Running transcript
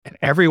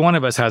Every one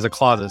of us has a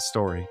closet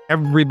story.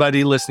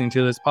 Everybody listening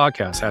to this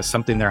podcast has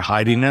something they're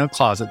hiding in a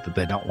closet that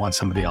they don't want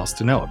somebody else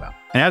to know about.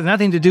 And it has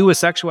nothing to do with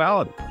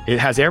sexuality. It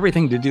has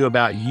everything to do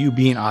about you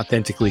being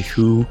authentically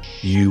who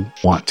you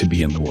want to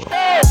be in the world.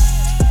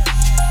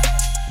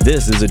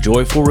 This is A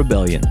Joyful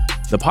Rebellion,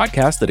 the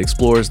podcast that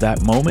explores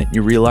that moment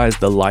you realize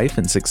the life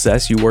and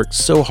success you worked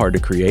so hard to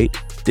create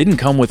didn't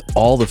come with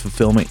all the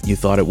fulfillment you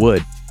thought it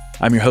would.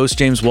 I'm your host,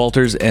 James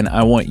Walters, and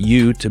I want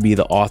you to be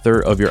the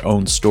author of your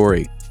own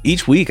story.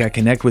 Each week, I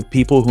connect with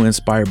people who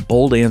inspire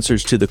bold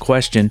answers to the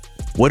question,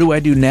 what do I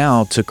do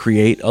now to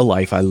create a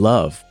life I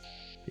love?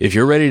 If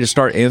you're ready to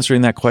start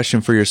answering that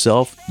question for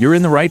yourself, you're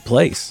in the right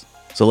place.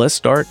 So let's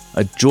start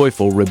a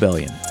joyful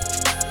rebellion.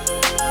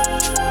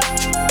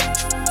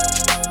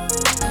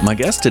 My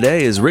guest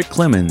today is Rick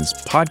Clemmons,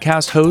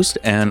 podcast host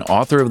and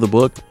author of the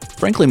book,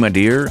 Frankly, My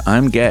Dear,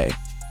 I'm Gay,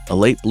 a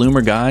late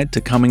bloomer guide to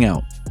coming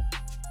out.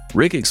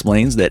 Rick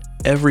explains that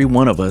every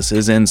one of us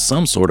is in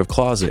some sort of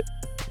closet,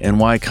 and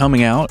why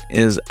coming out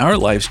is our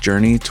life's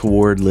journey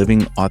toward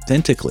living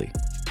authentically.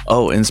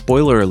 Oh, and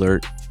spoiler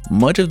alert,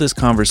 much of this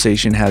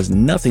conversation has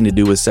nothing to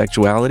do with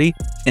sexuality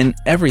and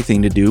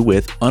everything to do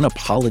with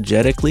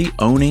unapologetically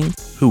owning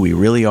who we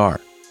really are.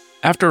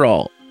 After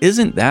all,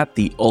 isn't that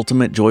the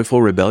ultimate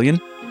joyful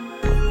rebellion?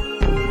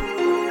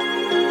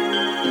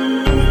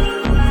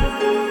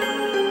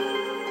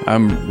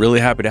 I'm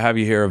really happy to have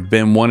you here. I've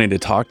been wanting to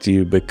talk to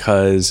you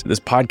because this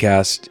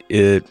podcast,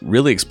 it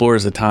really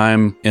explores a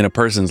time in a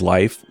person's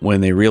life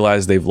when they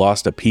realize they've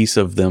lost a piece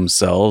of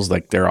themselves,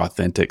 like their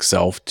authentic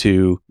self,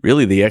 to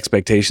really the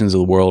expectations of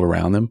the world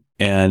around them.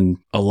 And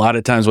a lot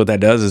of times what that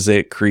does is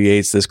it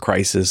creates this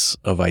crisis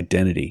of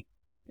identity.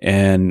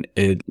 And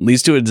it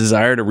leads to a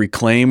desire to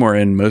reclaim, or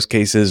in most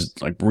cases,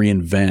 like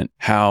reinvent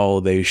how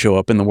they show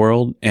up in the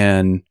world.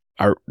 And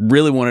I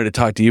really wanted to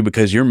talk to you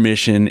because your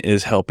mission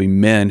is helping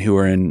men who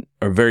are in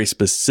a very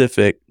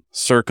specific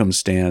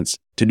circumstance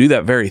to do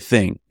that very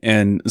thing.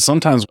 And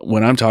sometimes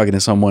when I'm talking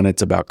to someone,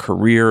 it's about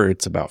career,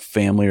 it's about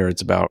family, or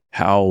it's about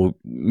how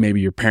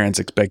maybe your parents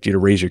expect you to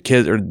raise your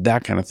kids or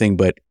that kind of thing.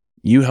 But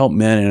you help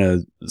men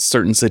in a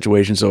certain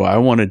situation. So I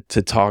wanted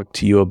to talk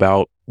to you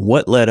about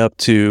what led up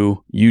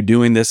to you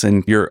doing this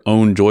and your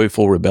own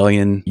joyful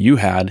rebellion you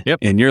had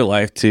in your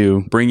life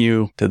to bring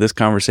you to this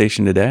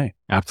conversation today.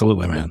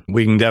 Absolutely, man.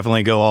 We can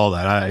definitely go all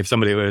that. If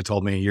somebody would have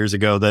told me years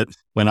ago that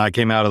when I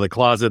came out of the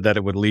closet that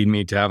it would lead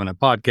me to having a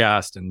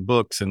podcast and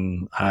books,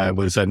 and I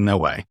would have said, no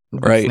way.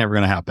 Right. It's never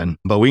going to happen.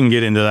 But we can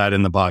get into that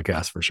in the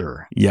podcast for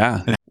sure.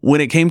 Yeah.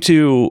 When it came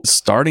to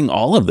starting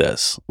all of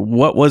this,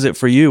 what was it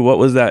for you? What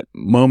was that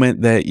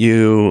moment that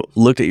you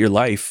looked at your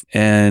life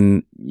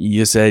and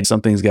you said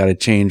something's got to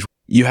change?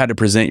 You had to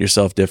present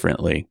yourself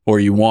differently, or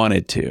you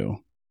wanted to.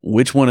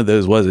 Which one of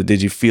those was it?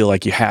 Did you feel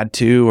like you had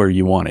to or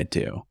you wanted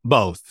to?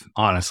 Both,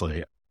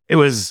 honestly. It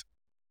was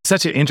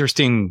such an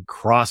interesting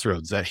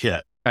crossroads that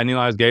hit. I knew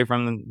I was gay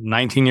from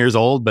 19 years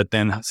old, but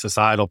then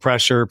societal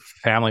pressure,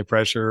 family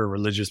pressure,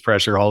 religious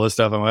pressure, all this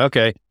stuff. I'm like,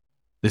 okay,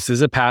 this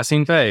is a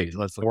passing phase.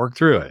 Let's work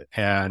through it.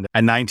 And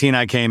at 19,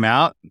 I came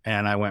out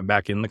and I went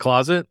back in the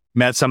closet,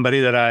 met somebody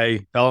that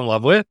I fell in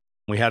love with.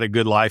 We had a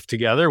good life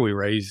together. We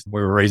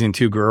were raising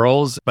two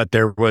girls, but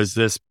there was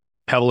this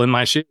pebble in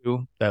my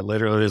shoe that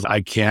literally is,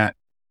 I can't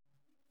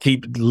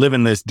keep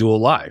living this dual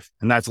life.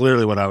 And that's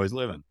literally what I was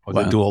living,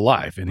 was a dual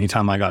life.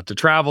 Anytime I got to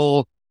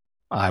travel,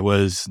 I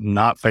was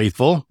not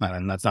faithful.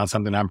 And that's not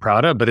something I'm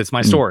proud of, but it's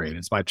my story and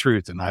it's my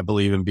truth. And I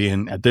believe in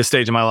being at this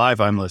stage of my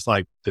life, I'm just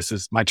like, this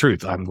is my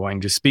truth. I'm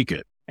going to speak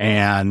it.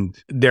 And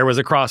there was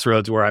a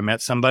crossroads where I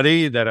met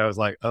somebody that I was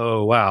like,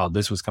 oh, wow,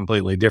 this was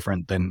completely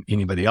different than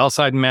anybody else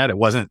I'd met. It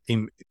wasn't,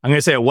 I'm going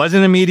to say it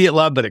wasn't immediate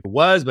love, but it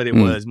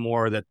was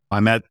more that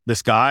I met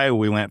this guy.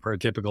 We went for a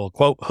typical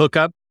quote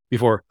hookup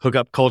before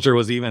hookup culture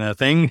was even a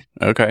thing.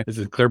 Okay. This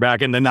is clear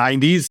back in the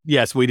 90s.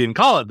 Yes, we didn't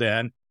call it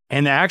then.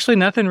 And actually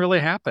nothing really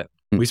happened.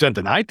 We spent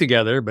the night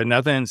together, but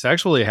nothing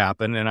sexually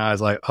happened. And I was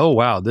like, oh,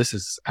 wow, this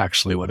is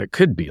actually what it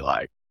could be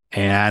like.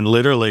 And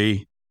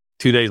literally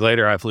 2 days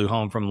later, I flew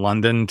home from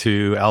London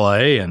to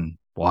LA and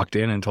walked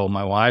in and told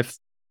my wife,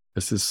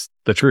 this is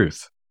the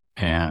truth.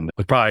 And it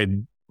was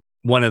probably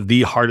one of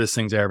the hardest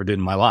things I ever did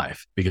in my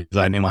life because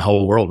I knew my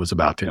whole world was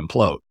about to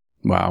implode.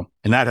 Wow.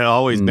 And that had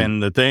always been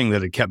the thing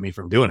that had kept me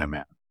from doing it,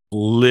 man.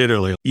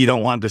 Literally, you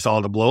don't want this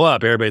all to blow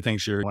up. Everybody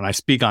thinks when I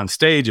speak on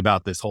stage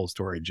about this whole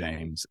story,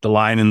 James, the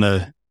line in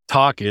the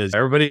talk is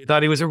everybody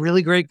thought he was a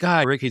really great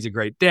guy. Rick, he's a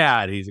great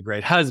dad. He's a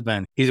great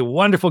husband. He's a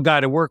wonderful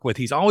guy to work with.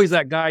 He's always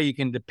that guy you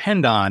can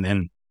depend on.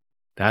 And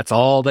that's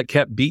all that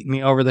kept beating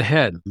me over the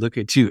head. Look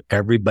at you.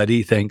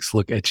 Everybody thinks,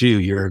 look at you.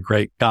 You're a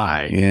great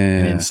guy. Yeah.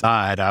 And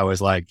inside, I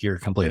was like, you're a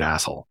complete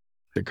asshole.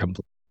 You're a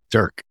complete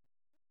jerk.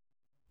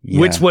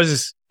 Yeah. Which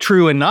was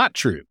true and not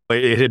true.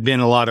 It had been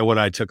a lot of what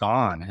I took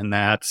on. And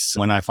that's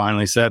when I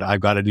finally said,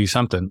 I've got to do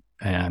something.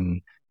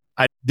 And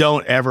I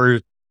don't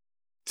ever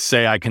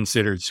say I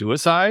considered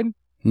suicide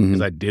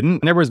because I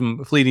didn't. There was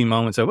fleeting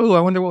moments of, oh,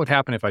 I wonder what would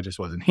happen if I just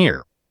wasn't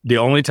here. The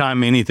only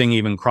time anything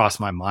even crossed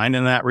my mind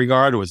in that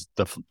regard was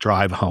the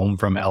drive home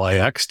from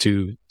LAX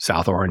to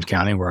South Orange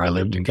County, where I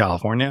lived in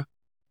California.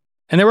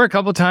 And there were a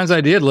couple of times I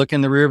did look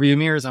in the rearview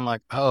mirrors. I'm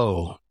like,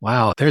 oh,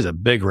 wow, there's a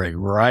big rig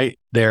right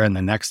there in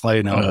the next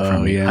lane over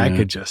from me. I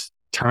could just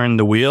turn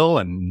the wheel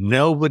and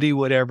nobody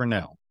would ever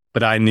know.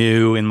 But I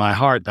knew in my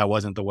heart that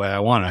wasn't the way I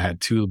wanted. I had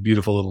two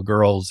beautiful little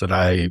girls that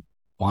I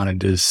wanted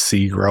to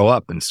see grow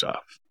up and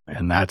stuff.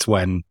 And that's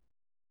when,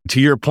 to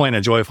your point,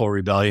 a joyful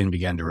rebellion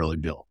began to really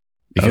build.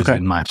 Because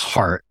in my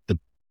heart,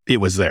 it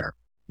was there.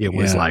 It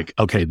was like,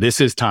 okay, this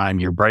is time.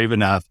 You're brave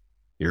enough.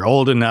 You're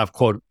old enough,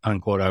 quote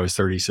unquote. I was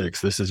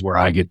 36. This is where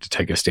I get to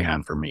take a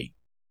stand for me.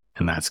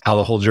 And that's how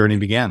the whole journey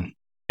began.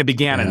 It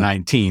began at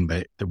 19,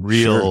 but the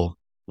real,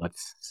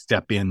 let's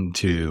step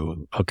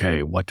into,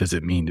 okay, what does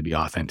it mean to be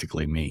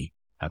authentically me?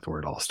 That's where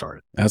it all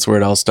started. That's where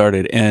it all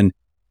started. And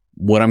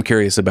what I'm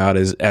curious about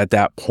is at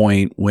that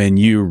point when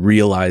you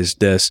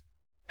realized this,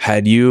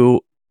 had you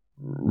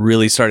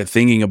really started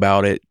thinking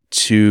about it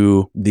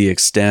to the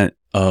extent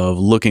of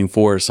looking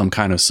for some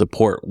kind of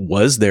support?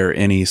 Was there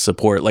any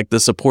support, like the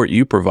support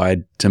you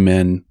provide to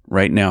men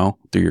right now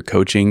through your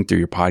coaching, through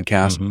your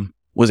podcast? Mm-hmm.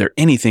 Was there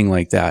anything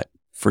like that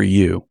for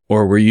you?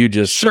 Or were you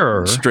just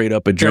straight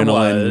up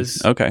adrenaline? There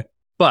was. Okay.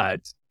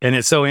 And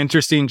it's so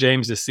interesting,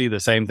 James, to see the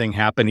same thing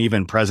happen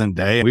even present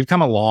day. We've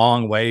come a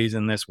long ways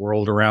in this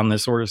world around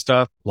this sort of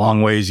stuff,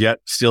 long ways yet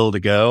still to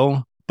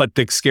go. But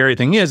the scary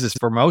thing is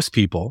for most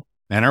people,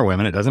 men or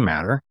women, it doesn't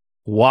matter,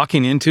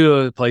 walking into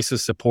a place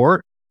of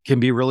support can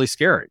be really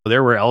scary.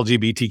 There were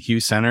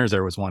LGBTQ centers.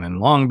 There was one in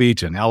Long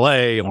Beach, in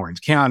LA,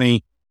 Orange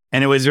County.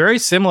 And it was very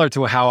similar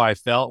to how I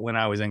felt when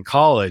I was in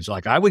college.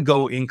 Like I would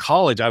go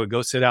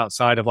sit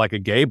outside of like a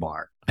gay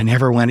bar. I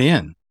never went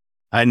in.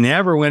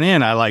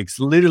 I like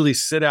literally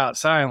sit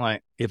outside. I'm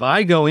like, if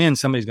I go in,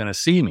 somebody's going to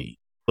see me.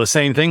 The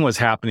same thing was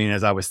happening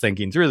as I was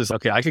thinking through this.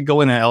 Okay, I could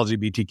go in an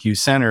LGBTQ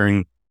center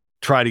and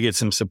try to get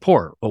some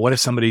support. But what if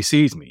somebody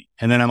sees me?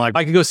 And then I'm like,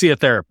 I could go see a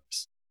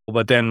therapist.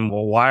 But then,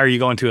 why are you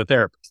going to a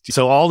therapist?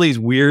 So all these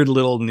weird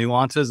little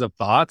nuances of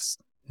thoughts,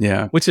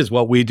 which is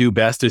what we do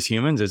best as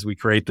humans, is we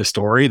create the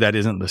story that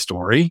isn't the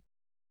story.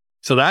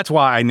 So that's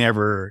why I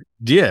never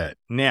did.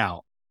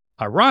 Now,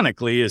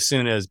 ironically, as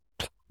soon as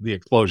the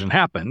explosion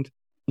happened,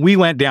 we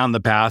went down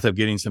the path of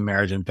getting some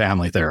marriage and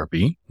family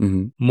therapy,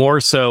 more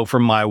so for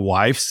my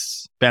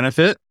wife's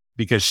benefit,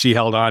 because she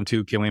held on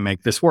to, can we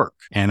make this work?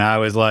 And I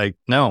was like,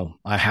 no,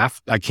 I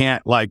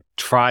can't like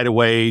try to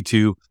way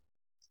to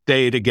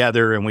stay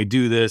together and we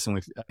do this.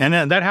 And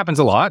that happens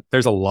a lot.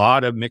 There's a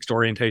lot of mixed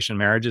orientation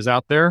marriages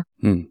out there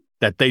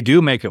that they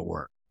do make it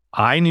work.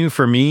 I knew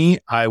for me,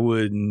 I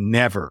would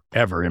never,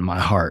 ever in my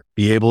heart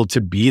be able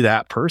to be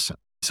that person.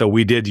 So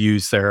we did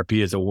use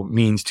therapy as a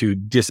means to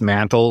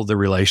dismantle the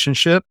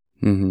relationship.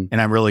 And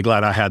I'm really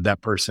glad I had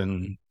that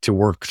person to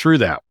work through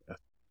that with,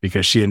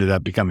 because she ended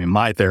up becoming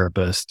my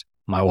therapist.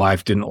 My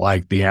wife didn't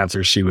like the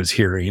answers she was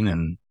hearing.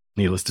 And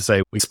needless to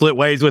say, we split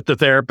ways with the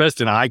therapist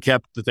and I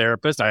kept the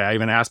therapist. I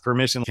even asked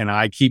permission. Can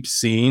I keep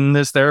seeing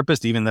this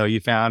therapist even though you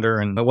found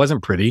her and it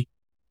wasn't pretty?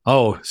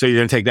 Oh, so you're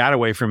going to take that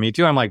away from me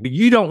too? I'm like,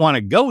 you don't want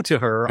to go to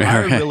her.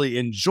 I really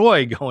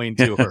enjoy going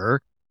to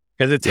her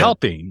because it's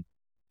helping.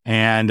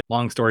 And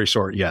long story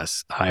short,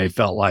 yes, I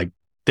felt like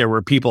there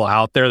were people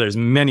out there. There's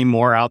many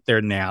more out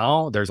there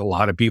now. There's a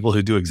lot of people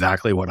who do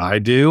exactly what I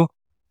do.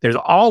 There's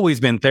always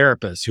been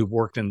therapists who've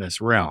worked in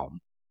this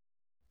realm.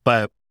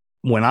 But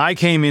when I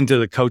came into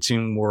the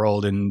coaching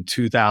world in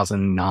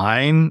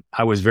 2009,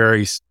 I was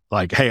very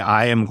like, hey,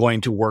 I am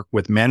going to work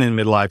with men in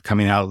midlife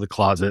coming out of the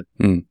closet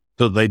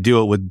so they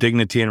do it with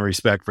dignity and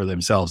respect for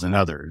themselves and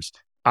others.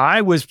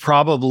 I was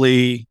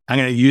probably, I'm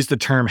going to use the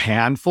term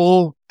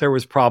handful. There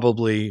was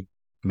probably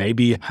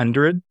maybe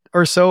 100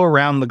 or so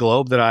around the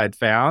globe that I had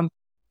found.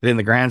 But in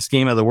the grand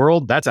scheme of the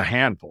world, that's a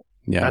handful.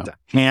 That's a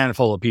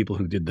handful of people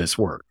who did this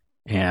work.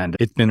 And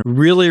it's been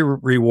really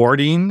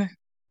rewarding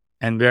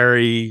and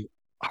very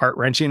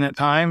heart-wrenching at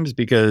times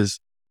because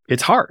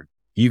it's hard.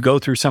 You go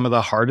through some of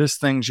the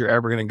hardest things you're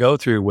ever going to go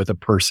through with a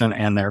person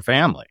and their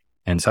family.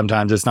 And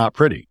sometimes it's not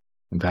pretty.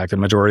 In fact, the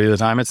majority of the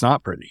time, it's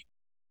not pretty.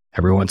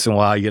 Every once in a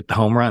while, you get the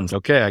home runs.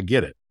 Okay, I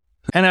get it.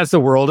 And as the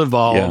world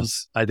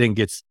evolves, I think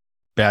it's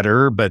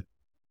better, but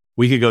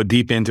we could go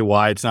deep into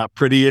why it's not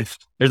pretty.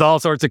 There's all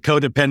sorts of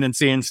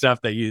codependency and stuff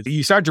that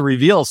you start to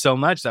reveal so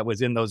much that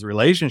was in those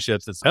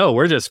relationships. It's,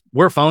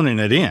 we're phoning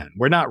it in.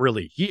 We're not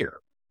really here.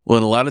 Well,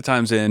 and a lot of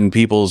times in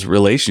people's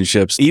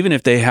relationships, even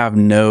if they have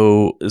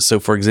so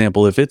for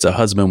example, if it's a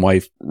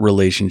husband-wife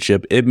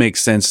relationship, it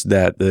makes sense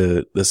that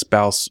the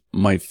spouse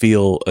might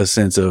feel a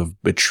sense of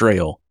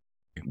betrayal.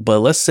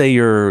 But let's say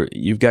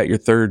you've got your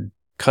third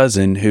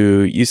cousin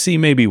who you see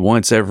maybe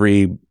once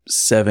every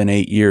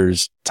 7-8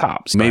 years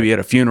tops, maybe at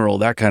a funeral,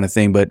 that kind of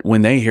thing. But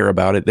when they hear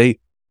about it, they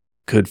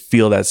could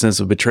feel that sense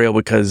of betrayal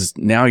because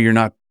now you're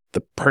not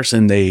the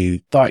person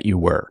they thought you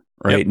were.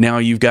 Right. Yep. Now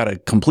you've got a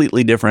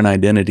completely different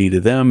identity to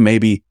them.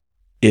 Maybe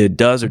it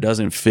does or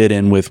doesn't fit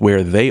in with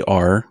where they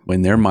are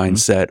in their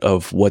mindset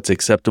of what's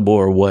acceptable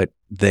or what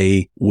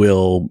they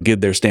will give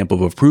their stamp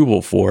of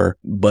approval for.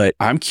 But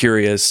I'm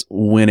curious,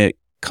 when it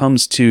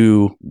comes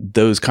to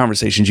those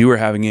conversations you were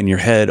having in your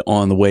head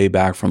on the way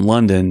back from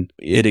London,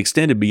 it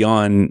extended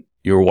beyond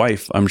your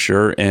wife, I'm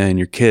sure, and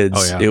your kids,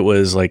 Oh, yeah. it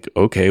was like,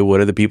 okay,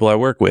 what are the people I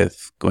work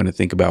with going to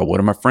think about? What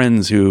are my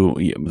friends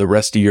the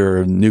rest of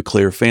your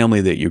nuclear family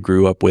that you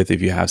grew up with,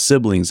 if you have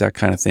siblings, that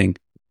kind of thing.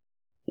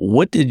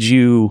 What did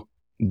you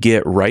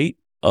get right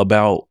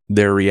about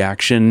their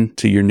reaction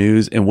to your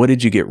news? And what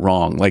did you get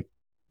wrong? Like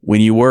when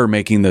you were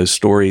making those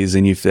stories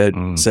and you said,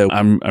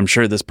 I'm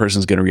sure this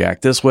person's going to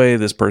react this way.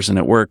 This person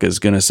at work is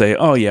going to say,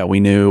 oh yeah, we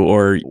knew.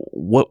 Or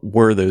what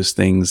were those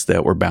things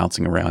that were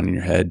bouncing around in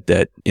your head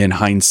that in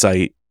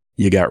hindsight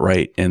you got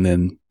right? And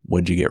then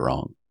what'd you get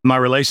wrong? My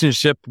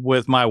relationship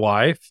with my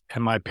wife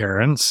and my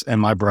parents and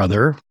my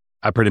brother,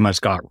 I pretty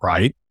much got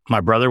right.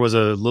 My brother was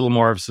a little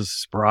more of a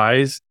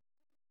surprise.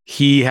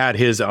 He had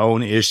his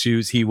own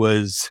issues he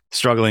was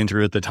struggling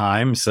through at the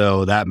time.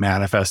 So that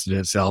manifested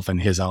itself in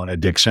his own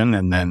addiction.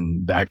 And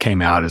then that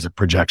came out as a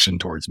projection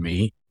towards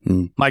me.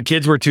 My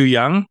kids were too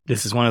young.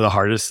 This is one of the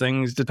hardest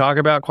things to talk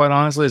about, quite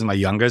honestly, is my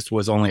youngest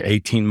was only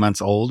 18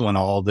 months old when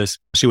all this,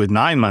 she was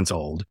 9 months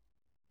old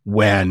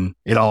when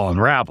it all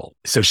unraveled.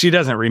 So she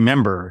doesn't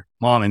remember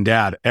mom and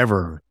dad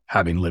ever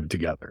having lived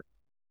together.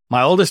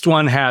 My oldest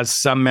one has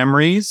some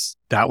memories.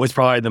 That was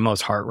probably the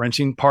most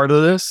heart-wrenching part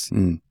of this.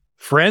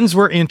 Friends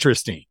were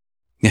interesting.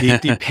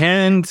 It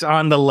depends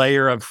on the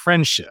layer of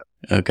friendship.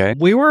 Okay.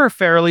 We were a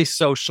fairly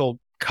social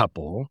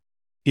couple.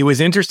 It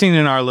was interesting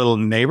in our little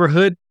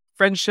neighborhood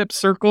friendship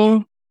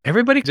circle.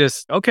 Everybody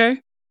just, okay.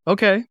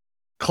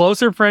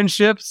 Closer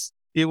friendships,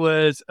 it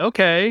was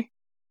okay.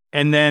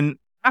 And then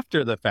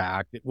after the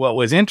fact, what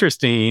was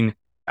interesting,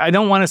 I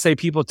don't want to say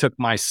people took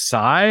my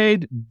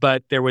side,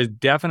 but there was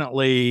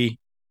definitely,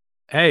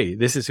 hey,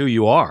 this is who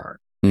you are.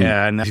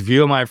 And a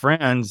few of my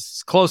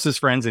friends, closest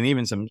friends, and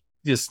even some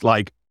just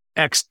like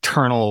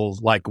external,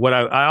 like what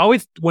I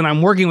always, when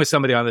I'm working with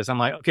somebody on this, I'm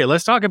like, okay,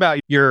 let's talk about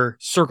your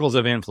circles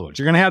of influence.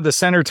 You're going to have the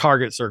center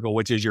target circle,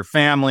 which is your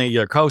family,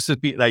 your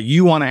closest people that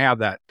you want to have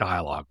that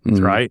dialogue with,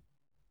 right?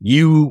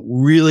 You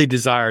really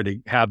desire to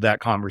have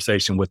that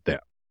conversation with them.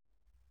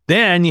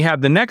 Then you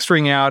have the next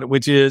ring out,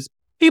 which is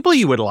people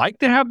you would like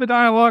to have the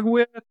dialogue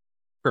with,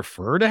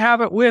 prefer to have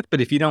it with,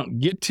 but if you don't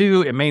get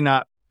to, it may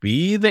not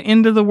be the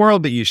end of the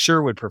world, but you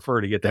sure would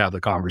prefer to get to have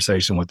the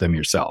conversation with them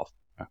yourself.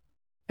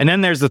 And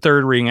then there's the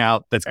third ring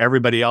out. That's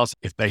everybody else.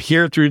 If they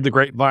hear it through the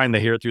grapevine, they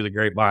hear it through the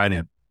grapevine.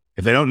 And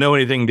if they don't know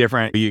anything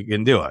different, you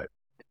can do it.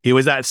 It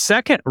was that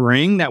second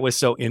ring that was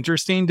so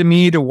interesting to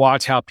me to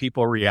watch how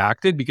people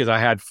reacted, because I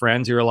had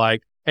friends who were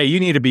like, hey, you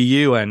need to be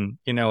you. And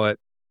you know what?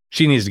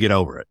 She needs to get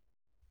over it.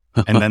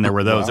 And then there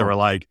were those that were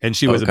like, and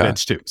she was a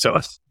bitch too. So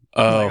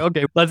like,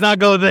 okay, let's not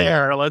go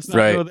there. Let's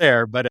not go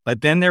there. But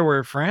then there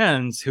were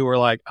friends who were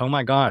like, oh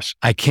my gosh,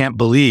 I can't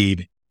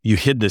believe you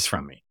hid this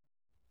from me.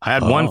 I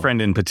had one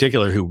friend in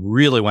particular who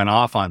really went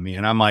off on me.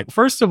 And I'm like,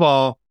 first of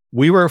all,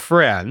 we were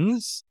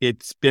friends.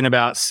 It's been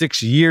about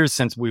 6 years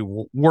since we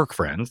work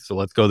friends. So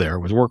let's go there. It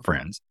was work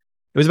friends.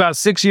 It was about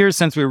 6 years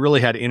since we really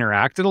had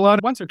interacted a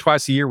lot. Once or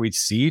twice a year, we'd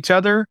see each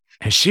other.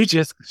 And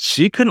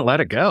she couldn't let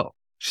it go.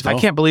 She's like, I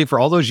can't believe for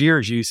all those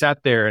years you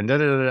sat there and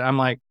da-da-da-da. I'm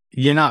like,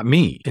 you're not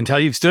me. Until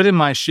you've stood in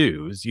my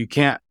shoes, you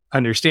can't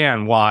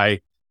understand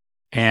why.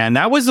 And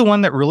that was the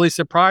one that really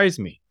surprised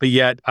me. But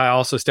yet I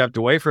also stepped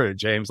away from it,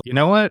 James. You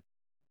know what?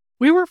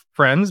 We were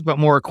friends, but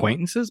more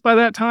acquaintances by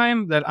that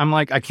time, that I'm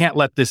like, I can't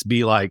let this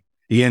be like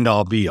the end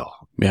all be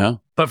all. Yeah.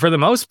 But for the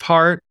most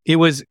part, it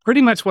was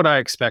pretty much what I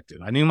expected.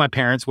 I knew my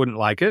parents wouldn't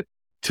like it.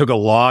 Took a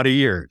lot of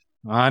years.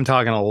 I'm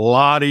talking a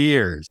lot of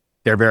years.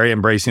 They're very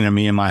embracing of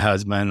me and my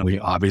husband. We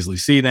obviously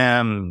see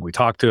them. We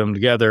talk to them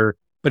together.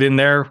 But in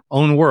their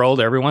own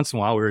world, every once in a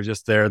while, we were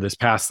just there this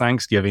past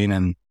Thanksgiving,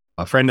 and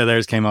a friend of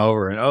theirs came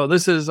over and, oh,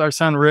 this is our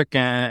son, Rick.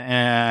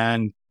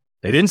 And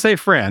they didn't say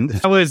friend.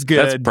 That was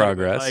good. That's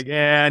progress. Like,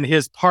 and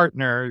his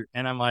partner.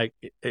 And I'm like,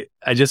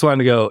 I just wanted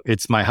to go,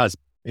 it's my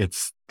husband.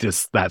 It's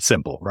just that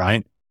simple,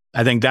 right?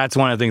 I think that's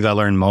one of the things I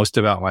learned most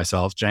about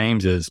myself,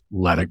 James, is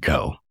let it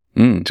go.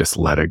 Just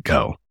let it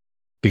go.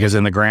 Because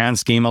in the grand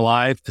scheme of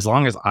life, as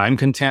long as I'm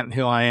content in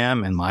who I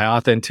am and my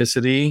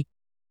authenticity,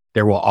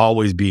 there will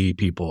always be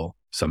people,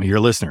 some of your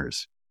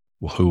listeners,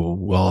 who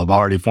will have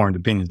already formed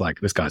opinions like,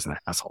 this guy's an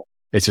asshole.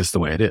 It's just the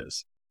way it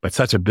is. But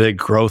such a big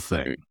growth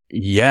thing.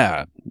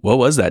 Yeah. What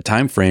was that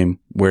time frame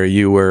where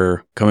you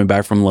were coming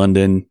back from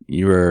London,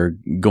 you were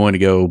going to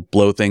go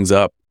blow things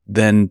up,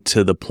 then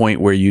to the point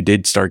where you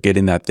did start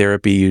getting that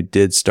therapy, you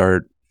did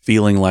start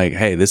feeling like,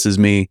 hey, this is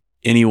me.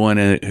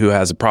 Anyone who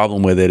has a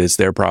problem with it, it's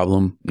their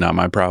problem, not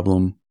my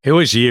problem. It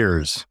was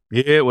years.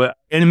 And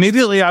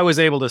immediately I was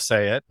able to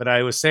say it, but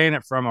I was saying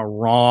it from a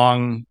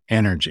wrong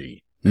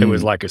energy. It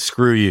was like a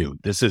screw you.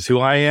 This is who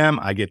I am.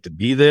 I get to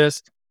be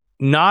this.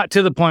 Not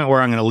to the point where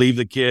I'm going to leave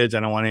the kids. I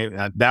don't want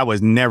to. That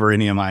was never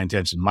any of my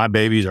intention. My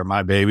babies are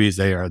my babies.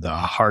 They are the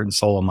heart and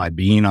soul of my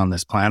being on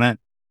this planet.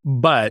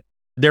 But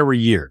there were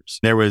years.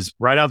 There was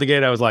right out the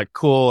gate, I was like,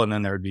 cool. And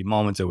then there would be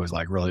moments it was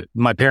like really,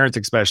 my parents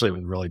especially, it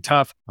was really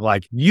tough.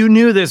 Like, you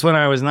knew this when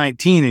I was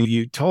 19 and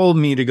you told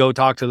me to go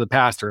talk to the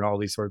pastor and all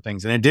these sort of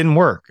things. And it didn't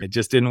work. It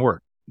just didn't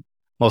work.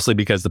 mostly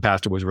because the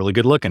pastor was really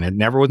good looking. It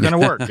never was going to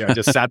work. I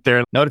just sat there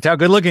and noticed how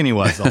good looking he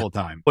was the whole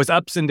time. It was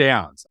ups and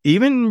downs.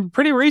 Even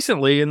pretty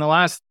recently, in the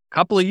last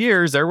couple of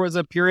years, there was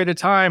a period of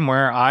time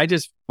where I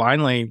just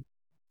finally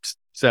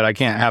said, I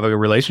can't have a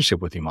relationship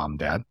with you, Mom and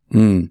Dad.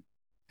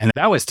 And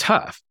that was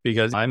tough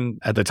because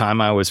at the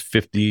time I was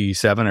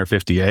 57 or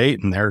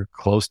 58 and they're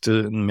close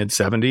to mid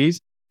 70s.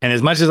 And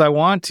as much as I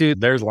want to,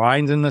 there's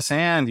lines in the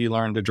sand you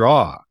learn to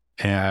draw.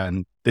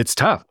 And it's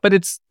tough, but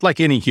it's like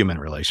any human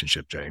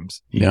relationship,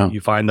 James. You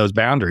find those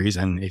boundaries.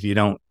 And if you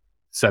don't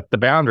set the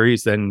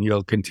boundaries, then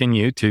you'll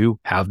continue to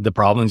have the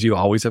problems you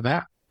always have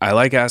had. I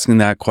like asking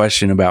that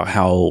question about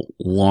how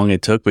long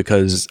it took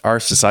because our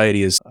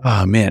society is,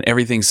 oh man,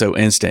 everything's so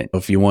instant.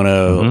 If you want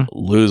to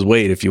lose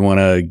weight, if you want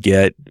to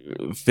get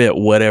fit,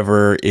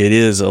 whatever it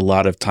is, a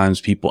lot of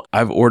times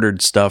I've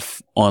ordered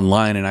stuff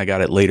online and I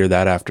got it later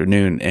that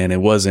afternoon and it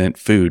wasn't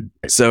food.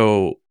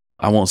 So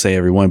I won't say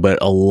everyone, but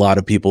a lot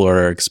of people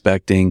are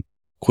expecting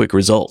quick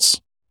results.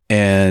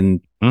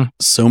 And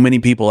so many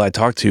people I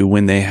talk to,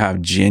 when they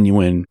have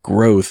genuine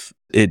growth,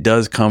 it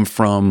does come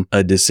from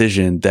a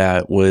decision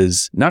that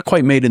was not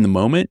quite made in the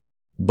moment,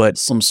 but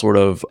some sort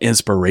of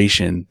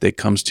inspiration that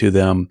comes to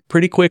them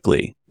pretty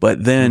quickly.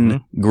 But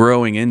then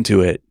growing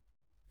into it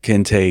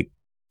can take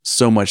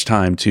so much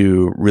time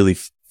to really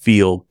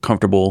feel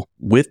comfortable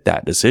with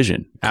that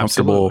decision,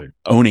 comfortable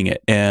owning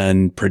it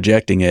and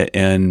projecting it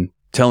and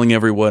telling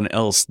everyone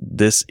else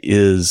this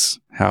is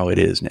how it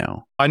is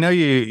now. I know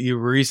you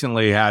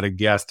recently had a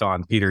guest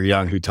on, Peter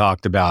Young, who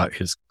talked about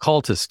his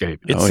cult escape.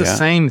 It's the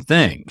same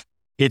thing.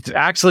 It's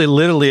actually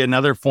literally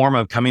another form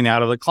of coming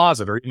out of the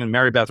closet, or even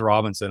Mary Beth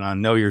Robinson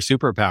on Know Your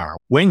Superpower.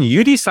 When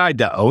you decide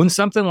to own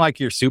something like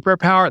your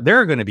superpower, there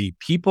are going to be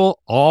people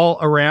all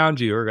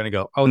around you who are going to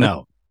go, oh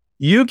no,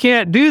 you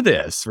can't do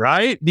this,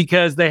 right?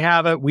 Because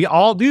we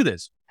all do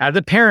this. As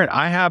a parent,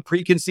 I have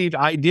preconceived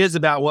ideas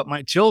about what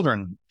my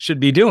children should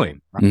be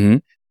doing.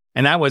 Right?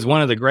 And that was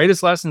one of the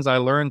greatest lessons I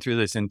learned through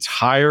this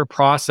entire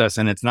process.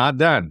 And it's not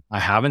done. I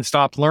haven't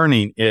stopped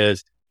learning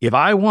is if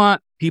I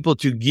want people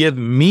to give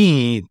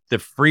me the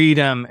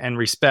freedom and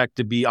respect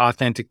to be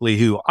authentically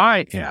who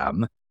I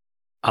am,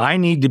 I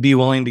need to be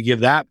willing to give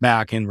that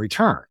back in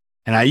return.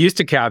 And I used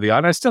to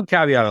caveat, I still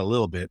caveat a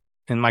little bit.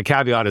 And my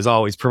caveat is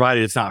always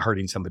provided it's not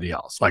hurting somebody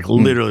else, like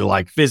literally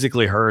like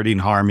physically hurting,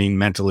 harming,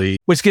 mentally,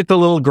 which gets a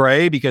little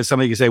gray because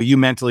somebody can say, well, you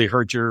mentally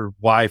hurt your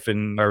wife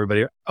and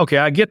everybody. Okay,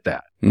 I get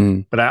that.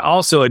 But I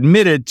also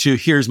admitted to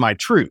here's my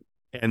truth.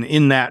 And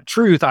in that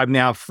truth, I've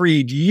now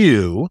freed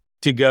you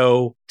to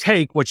go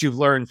take what you've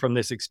learned from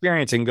this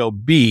experience and go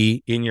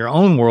be in your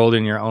own world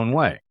in your own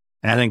way.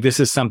 And I think this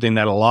is something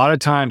that a lot of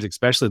times,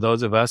 especially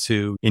those of us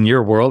who in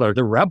your world are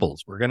the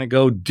rebels, we're going to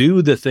go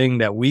do the thing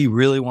that we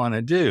really want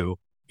to do.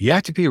 You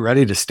have to be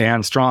ready to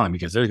stand strong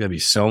because there's going to be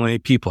so many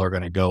people who are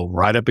going to go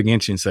right up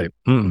against you and say,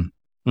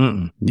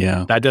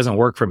 yeah, that doesn't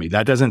work for me.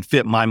 That doesn't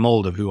fit my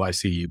mold of who I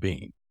see you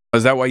being.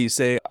 Is that why you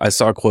say, I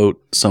saw a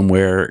quote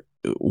somewhere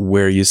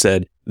where you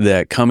said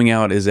that coming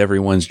out is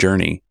everyone's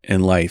journey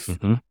in life.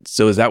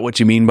 So is that what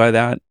you mean by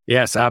that?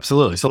 Yes,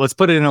 absolutely. So let's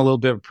put it in a little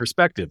bit of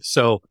perspective.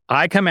 So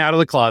I come out of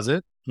the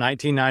closet,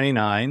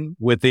 1999.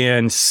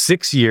 Within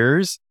 6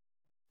 years,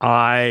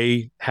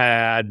 I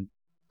had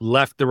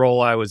left the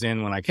role I was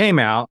in when I came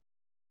out,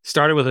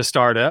 started with a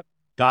startup,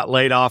 got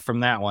laid off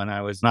from that one.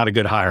 I was not a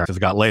good hire because I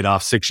got laid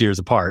off 6 years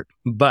apart,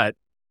 but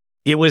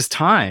it was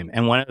time.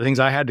 And one of the things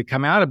I had to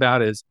come out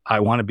about is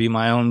I want to be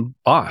my own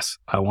boss.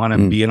 I want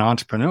to be an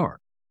entrepreneur.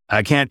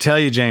 I can't tell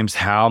you, James,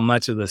 how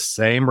much of the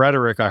same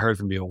rhetoric I heard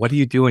from people. What are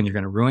you doing? You're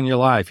going to ruin your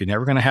life. You're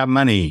never going to have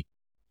money.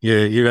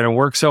 You're going to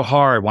work so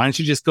hard. Why don't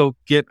you just go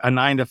get a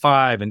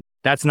 9-to-5? And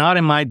that's not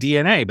in my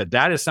DNA, but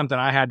that is something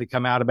I had to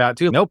come out about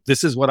too. Nope,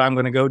 this is what I'm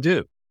going to go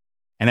do.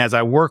 And as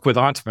I work with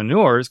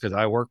entrepreneurs, because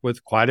I work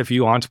with quite a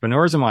few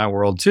entrepreneurs in my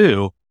world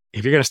too,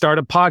 if you're going to start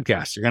a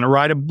podcast, you're going to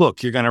write a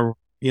book, you're going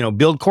to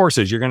build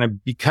courses, you're going to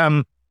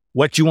become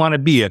what you want to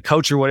be, a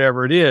coach or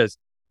whatever it is,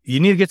 you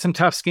need to get some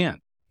tough skin.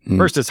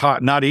 First, it's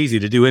not easy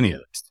to do any of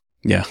this.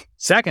 Yeah.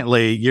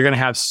 Secondly, you're going to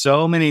have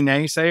so many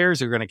naysayers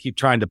who are going to keep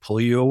trying to pull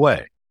you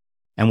away.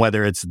 And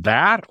whether it's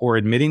that or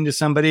admitting to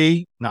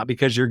somebody, not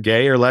because you're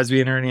gay or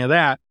lesbian or any of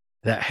that,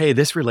 hey,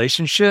 this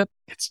relationship,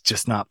 it's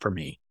just not for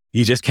me.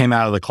 You just came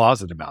out of the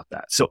closet about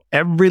that. So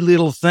every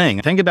little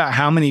thing, think about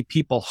how many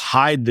people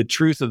hide the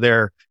truth of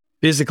their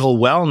physical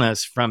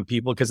wellness from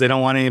people because they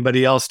don't want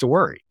anybody else to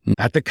worry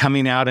at the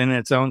coming out in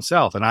its own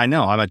self. And I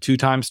know I'm a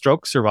 2-time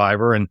stroke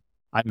survivor and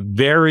I'm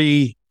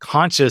very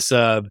conscious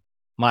of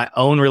my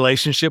own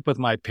relationship with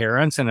my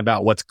parents and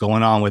about what's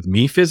going on with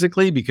me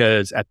physically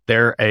because at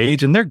their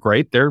age, and they're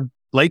great, they're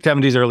late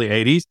 70s, early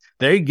 80s,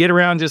 they get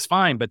around just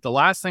fine. But the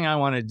last thing I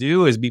want to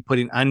do is be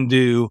putting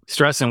undue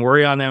stress and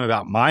worry on them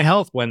about my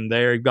health when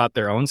they've got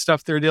their own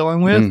stuff they're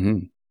dealing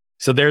with.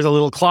 So there's a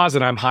little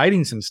closet I'm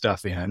hiding some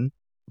stuff in.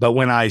 But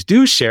when I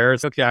do share,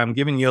 it's okay, I'm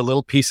giving you a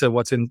little piece of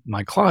what's in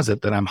my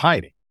closet that I'm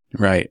hiding.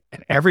 Right.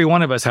 And every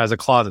one of us has a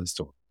closet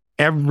story.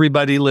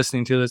 Everybody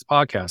listening to this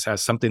podcast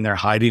has something they're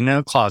hiding in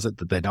a closet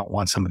that they don't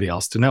want somebody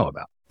else to know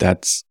about.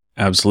 That's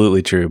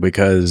absolutely true,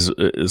 because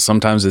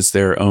sometimes it's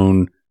their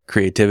own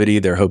creativity,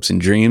 their hopes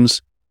and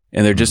dreams,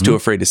 and they're just too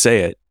afraid to say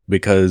it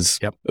because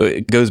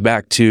it goes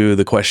back to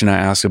the question I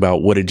asked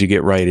about what did you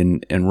get right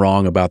and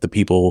wrong about the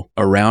people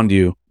around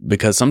you,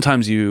 because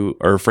sometimes you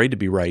are afraid to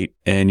be right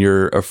and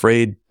you're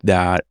afraid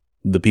that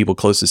the people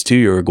closest to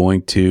you are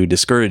going to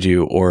discourage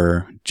you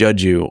or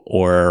judge you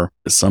or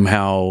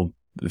somehow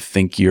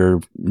think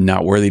you're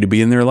not worthy to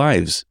be in their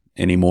lives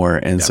anymore.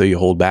 And so you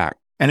hold back.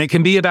 And it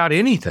can be about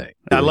anything.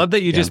 I love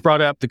that you just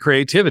brought up the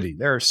creativity.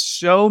 There are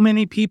so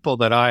many people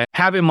that I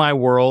have in my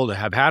world,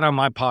 have had on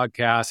my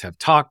podcast, have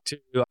talked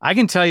to. I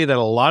can tell you that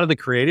a lot of the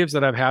creatives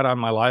that I've had on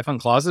my Life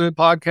Uncloseted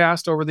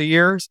podcast over the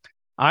years,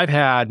 I've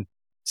had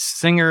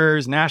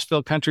singers,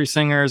 Nashville country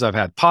singers, I've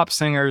had pop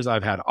singers,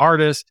 I've had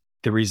artists.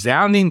 The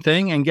resounding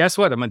thing, and guess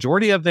what? A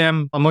majority of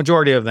them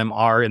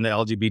are in the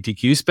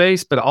LGBTQ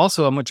space, but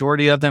also a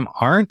majority of them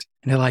aren't.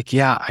 And they're like,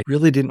 yeah, I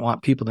really didn't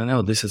want people to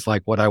know this is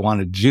like what I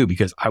wanted to do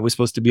because I was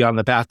supposed to be on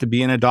the path to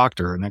being a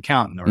doctor, an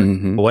accountant,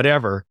 or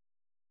whatever.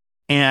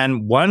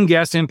 And one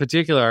guest in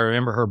particular, I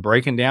remember her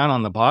breaking down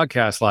on the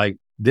podcast, like,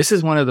 this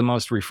is one of the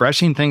most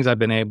refreshing things I've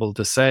been able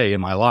to say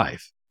in my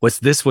life.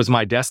 This was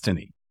my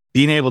destiny.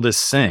 Being able to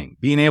sing,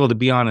 being able to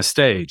be on a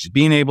stage,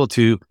 being able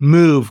to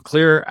move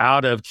clear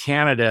out of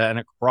Canada and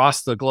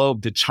across the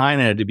globe to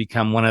China to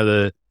become one of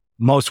the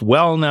most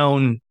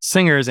well-known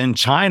singers in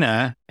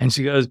China. And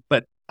she goes,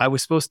 but I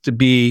was supposed to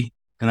be,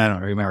 and I don't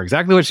remember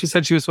exactly what she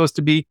said she was supposed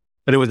to be,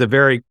 but it was a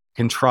very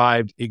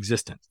contrived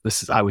existence.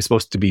 I was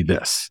supposed to be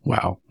this.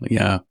 Wow.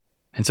 Yeah.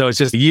 And so it's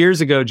just years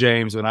ago,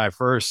 James, when I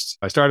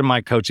started my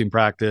coaching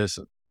practice,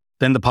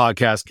 then the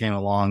podcast came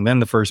along, then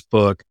the first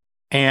book.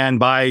 And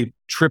by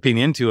tripping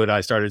into it,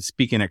 I started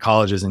speaking at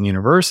colleges and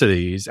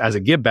universities as a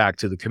give back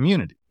to the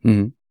community.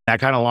 That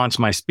kind of launched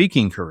my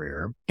speaking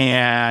career.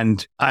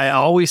 And I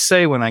always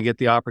say when I get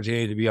the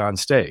opportunity to be on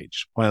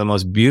stage, one of the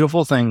most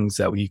beautiful things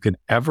that you could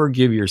ever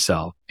give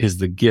yourself is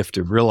the gift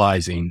of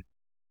realizing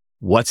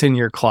what's in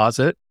your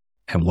closet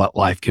and what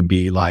life can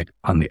be like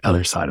on the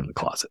other side of the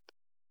closet.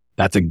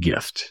 That's a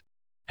gift.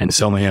 And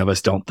so many of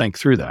us don't think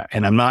through that.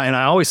 And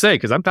I always say,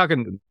 because I'm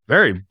talking to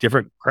very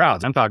different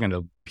crowds. I'm talking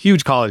to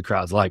huge college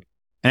crowds, and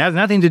it has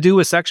nothing to do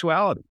with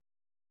sexuality.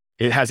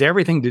 It has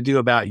everything to do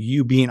about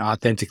you being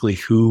authentically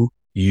who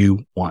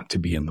you want to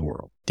be in the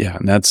world. Yeah.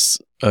 And that's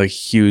a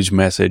huge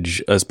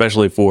message,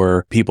 especially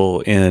for people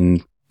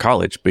in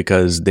college,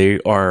 because they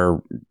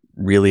are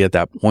really at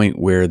that point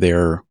where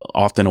they're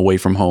often away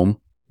from home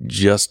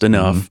just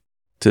enough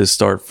to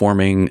start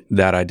forming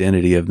that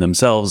identity of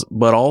themselves,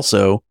 but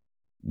also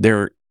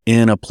they're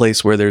in a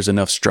place where there's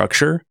enough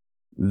structure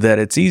that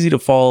it's easy to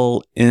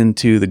fall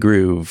into the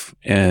groove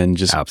and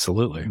just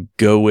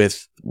go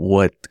with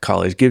what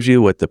college gives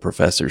you, what the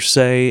professors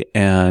say,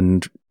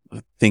 and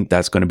think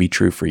that's going to be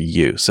true for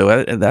you.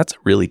 So that's a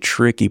really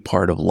tricky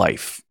part of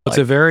life. It's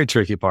a very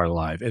tricky part of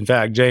life. In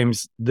fact,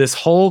 James, this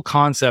whole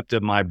concept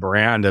of my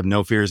brand of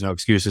no fears, no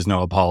excuses,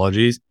 no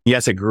apologies.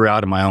 Yes, it grew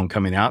out of my own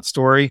coming out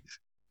story,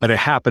 but it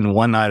happened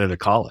one night at a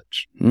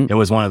college. It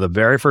was one of the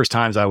very first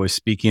times I was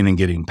speaking and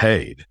getting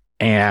paid.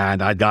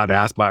 And I got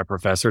asked by a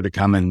professor to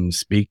come and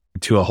speak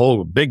to a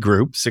whole big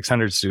group,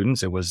 600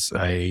 students. It was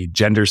a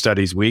gender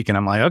studies week. And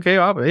I'm like, okay,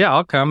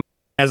 I'll come.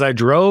 As I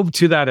drove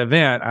to that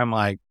event, I'm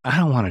like, I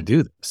don't want to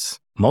do this.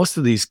 Most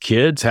of these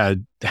kids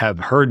have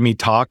heard me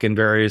talk in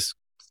various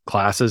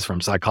classes from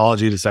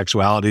psychology to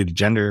sexuality to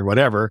gender,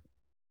 whatever.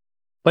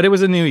 But it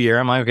was a new year.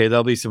 I'm like, okay,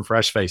 there'll be some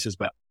fresh faces.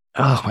 But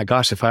oh my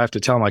gosh, if I have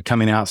to tell my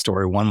coming out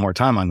story one more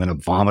time, I'm going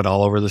to vomit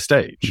all over the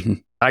stage.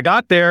 I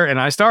got there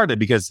and I started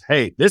because,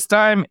 hey, this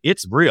time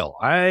it's real.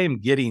 I'm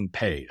getting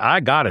paid. I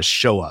got to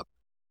show up.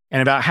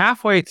 And about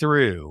halfway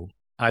through,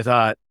 I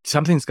thought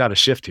something's got to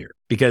shift here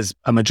because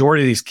a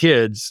majority of these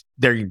kids,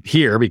 they're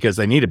here because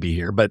they need to be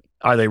here, but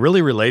are they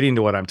really relating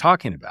to what I'm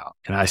talking about?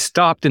 And I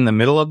stopped in the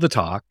middle of the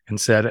talk and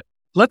said,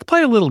 let's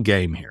play a little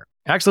game here.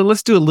 Actually,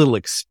 let's do a little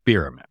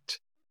experiment.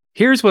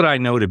 Here's what I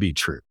know to be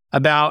true.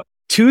 About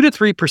 2 to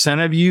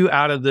 3% of you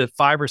out of the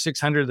 500 or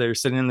 600 that are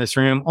sitting in this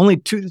room, only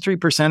 2 to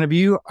 3% of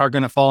you are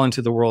going to fall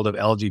into the world of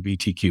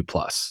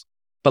LGBTQ+.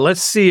 But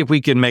let's see if we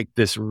can make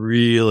this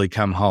really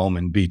come home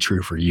and be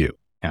true for you.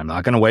 And I'm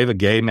not going to wave a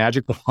gay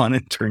magic wand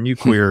and turn you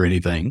queer or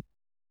anything.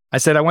 I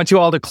said, I want you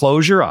all to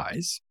close your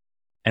eyes.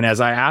 And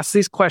as I ask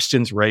these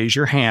questions, raise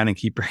your hand and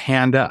keep your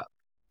hand up.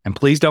 And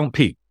please don't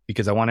peek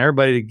because I want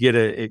everybody to get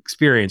to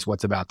experience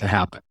what's about to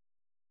happen.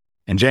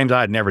 And James, I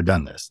had never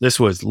done this. This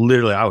was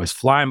literally, I was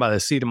flying by the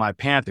seat of my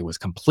pants. It was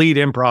complete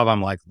improv.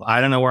 I'm like,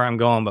 I don't know where I'm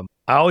going, but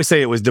I always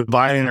say it was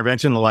divine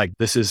intervention. Like,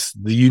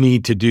 you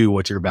need to do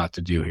what you're about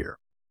to do here.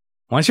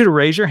 I want you to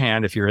raise your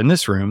hand if you're in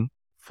this room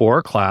for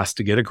a class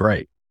to get a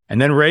grade. And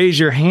then raise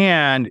your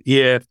hand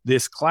if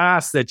this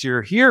class that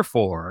you're here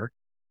for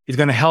is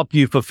going to help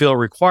you fulfill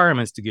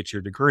requirements to get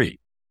your degree.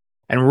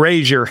 And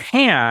raise your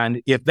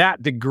hand if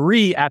that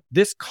degree at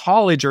this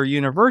college or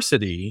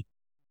university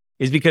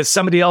is because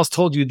somebody else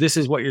told you this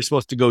is what you're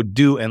supposed to go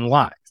do in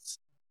life.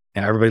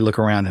 And everybody look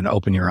around and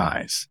open your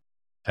eyes.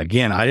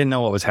 Again, I didn't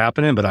know what was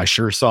happening, but I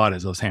sure saw it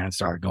as those hands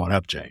started going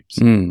up, James.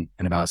 Mm.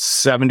 And about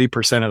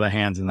 70% of the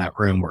hands in that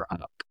room were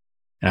up.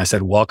 And I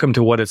said, welcome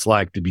to what it's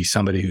like to be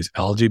somebody who's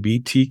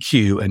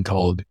LGBTQ and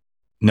told,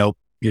 nope,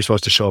 you're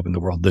supposed to show up in the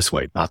world this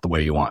way, not the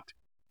way you want,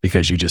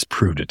 because you just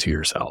proved it to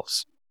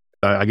yourselves.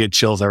 I get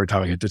chills every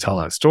time I get to tell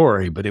that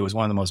story, but it was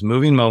one of the most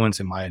moving moments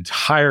in my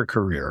entire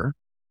career.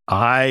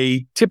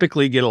 I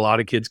typically get a lot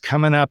of kids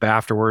coming up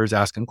afterwards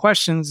asking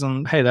questions,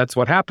 and hey, that's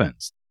what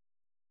happens.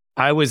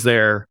 I was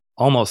there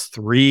almost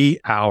 3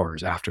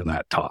 hours after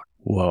that talk.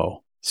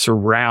 Whoa.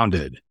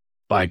 Surrounded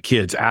by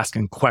kids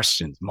asking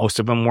questions. Most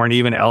of them weren't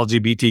even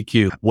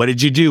LGBTQ. What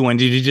did you do? When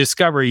did you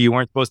discover you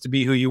weren't supposed to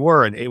be who you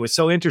were? And it was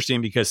so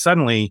interesting because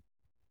suddenly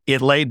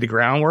it laid the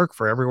groundwork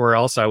for everywhere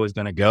else I was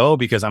going to go,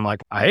 because I'm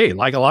like, hey,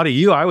 like a lot of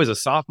you, I was a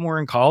sophomore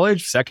in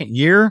college, second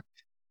year,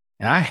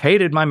 and I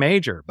hated my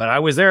major, but I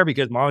was there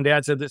because mom and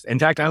dad said this. In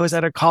fact, I was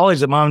at a college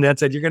that mom and dad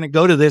said, you're going to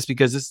go to this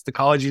because this is the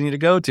college you need to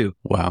go to.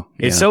 Wow.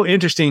 It's so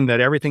interesting that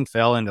everything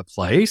fell into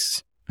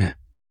place.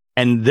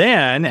 And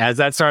then as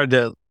that started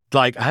to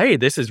like, hey,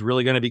 this is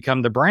really going to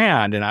become the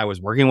brand. And I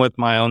was working with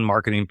my own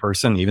marketing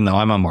person, even though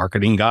I'm a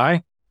marketing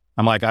guy.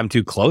 I'm like, I'm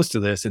too close to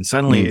this. And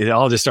suddenly it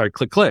all just started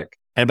click.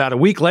 And about a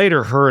week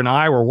later, her and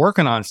I were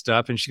working on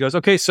stuff. And she goes,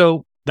 okay,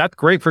 so that's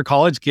great for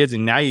college kids.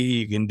 And now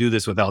you can do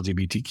this with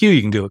LGBTQ.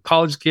 You can do it with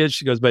college kids.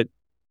 She goes, but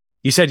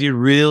you said you'd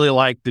really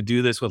like to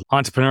do this with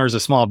entrepreneurs or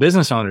small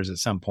business owners at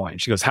some point.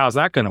 She goes, how's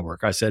that going to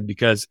work? I said,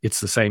 because it's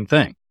the same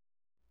thing.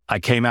 I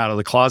came out of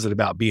the closet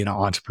about being an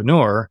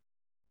entrepreneur.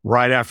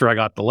 Right after I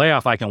got the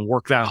layoff, I can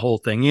work that whole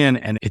thing in,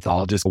 and it's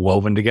all just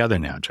woven together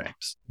now,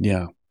 James.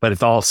 Yeah. But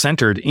it's all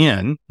centered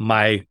in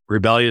my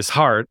rebellious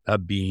heart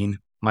of being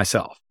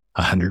myself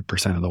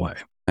 100% of the way.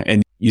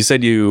 And you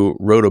said you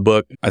wrote a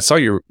book. I saw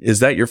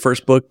is that your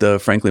first book, the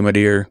Frankly, My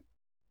Dear,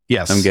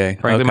 Yes. I'm Gay?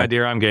 Frankly, My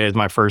Dear, I'm Gay is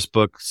my first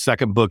book.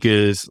 Second book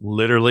is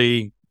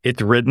literally,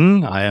 it's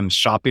written. I am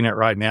shopping it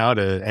right now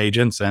to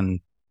agents and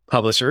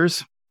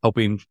publishers,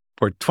 hoping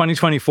for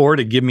 2024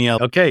 to give me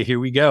okay, here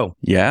we go.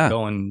 Yeah.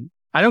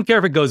 I don't care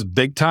if it goes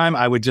big time.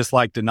 I would just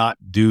like to not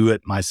do it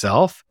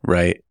myself.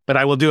 Right. But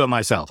I will do it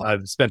myself.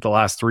 I've spent the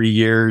last 3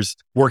 years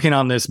working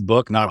on this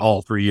book, not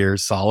all 3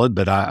 years solid,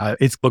 but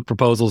it's book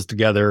proposals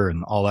together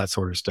and all that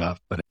sort of stuff.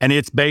 And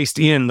it's based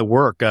in the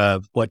work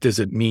of what does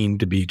it mean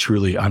to be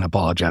truly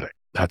unapologetic?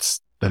 That's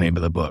the name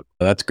of the book.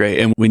 That's great.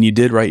 And when you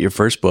did write your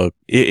first book,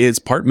 it's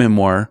part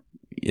memoir.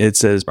 It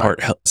says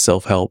part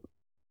self-help.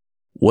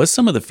 What's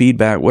some of the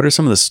feedback? What are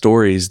some of the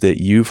stories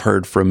that you've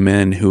heard from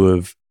men who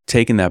have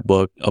taken that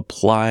book,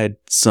 applied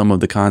some of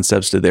the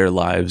concepts to their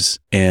lives,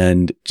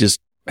 and just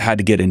had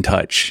to get in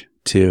touch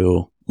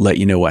to let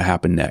you know what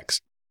happened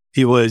next?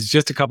 It was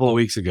just a couple of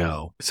weeks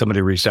ago, somebody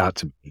reached out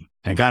to me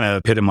and kind of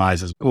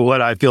epitomizes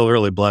what I feel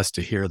really blessed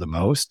to hear the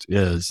most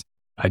is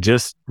I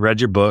just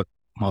read your book.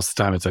 Most of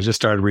the time I just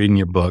started reading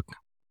your book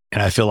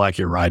and I feel like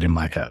you're right in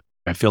my head.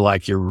 I feel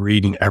like you're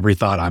reading every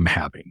thought I'm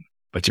having,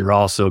 but you're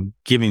also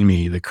giving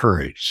me the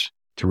courage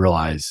to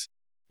realize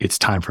it's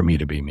time for me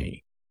to be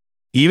me.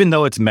 Even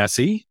though it's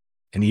messy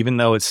and even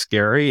though it's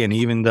scary and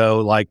even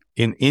though like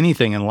in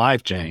anything in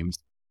life, James,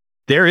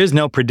 there is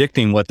no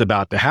predicting what's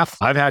about to happen.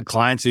 I've had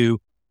clients who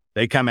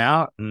they come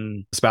out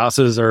and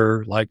spouses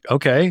are like,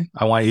 okay,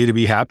 I want you to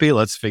be happy.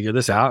 Let's figure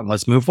this out and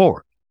let's move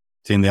forward.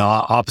 It's in the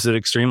opposite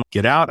extreme.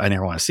 Get out. I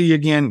never want to see you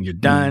again. You're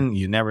done.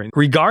 You never,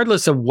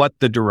 regardless of what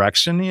the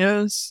direction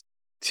is,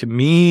 to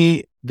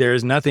me,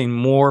 there's nothing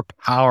more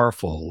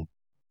powerful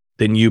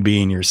than you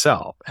being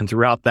yourself. And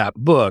throughout that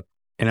book,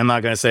 and I'm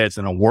not going to say it's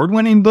an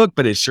award-winning book,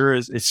 but it sure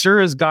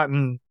has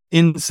gotten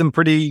in some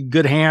pretty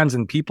good hands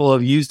and people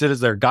have used it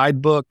as their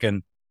guidebook.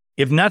 And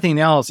if nothing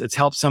else, it's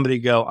helped somebody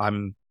go,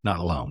 I'm not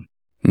alone.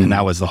 Mm-hmm. And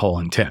that was the whole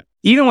intent.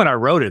 Even when I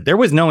wrote it, there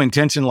was no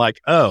intention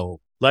like, oh,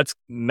 let's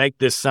make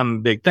this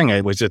some big thing.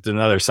 It was just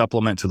another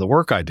supplement to the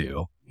work I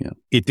do. Yeah.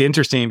 It's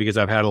interesting because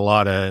I've had a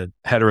lot of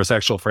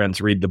heterosexual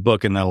friends read the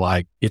book and they're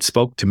like, it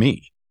spoke to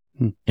me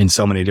in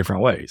so many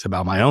different ways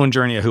about my own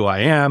journey of who I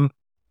am,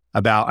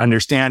 about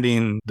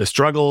understanding the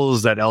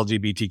struggles that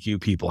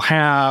LGBTQ people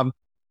have.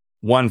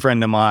 One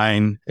friend of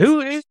mine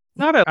who is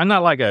I'm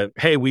not like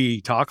hey,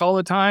 we talk all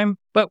the time,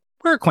 but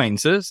we're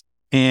acquaintances.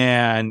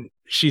 And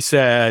she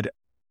said,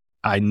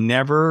 I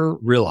never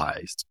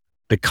realized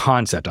the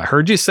concept. I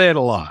heard you say it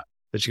a lot,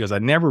 but she goes, I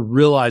never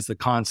realized the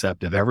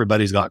concept of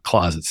everybody's got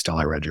closets till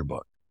I read your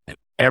book. And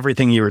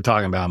everything you were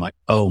talking about, I'm like,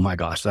 oh my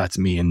gosh, that's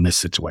me in this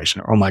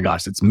situation. Or, oh my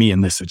gosh, it's me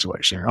in this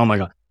situation. Or, oh my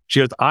God. She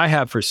goes, I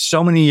have for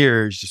so many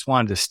years just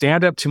wanted to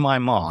stand up to my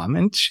mom.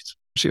 And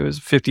she was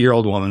a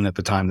 50-year-old woman at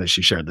the time that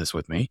she shared this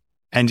with me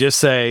and just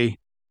say,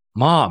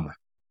 Mom,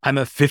 I'm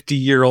a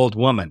 50-year-old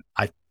woman.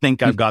 I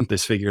think I've got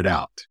this figured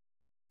out.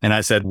 And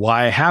I said,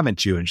 why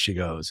haven't you? And she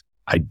goes,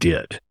 I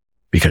did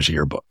because of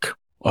your book.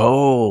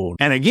 Oh.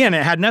 And again,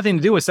 it had nothing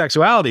to do with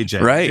sexuality, Jay.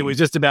 Right. It was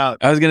just about.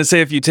 I was going to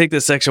say, if you take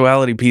the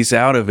sexuality piece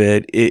out of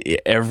it,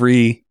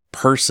 every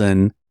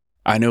person,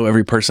 I know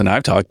every person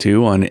I've talked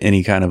to on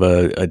any kind of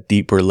a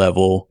deeper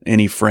level,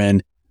 any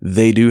friend,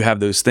 they do have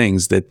those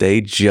things that they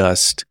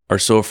just are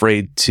so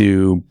afraid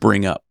to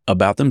bring up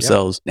about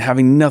themselves,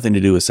 having nothing to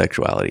do with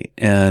sexuality.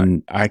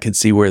 And I could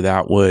see where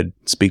that would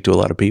speak to a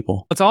lot of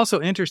people. It's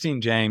also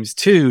interesting, James,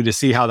 too, to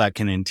see how that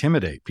can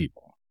intimidate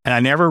people. And I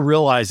never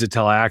realized it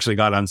till I actually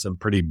got on some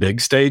pretty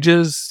big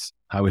stages.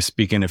 I was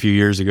speaking a few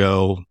years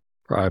ago,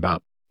 probably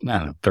about,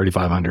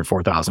 3,500,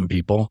 4,000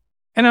 people.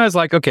 And I was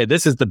like, okay,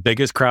 this is the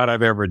biggest crowd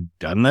I've ever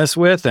done this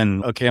with.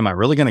 And okay, am I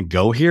really going to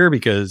go here?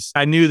 Because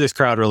I knew this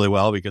crowd really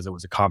well because it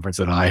was a conference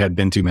that I had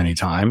been to many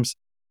times.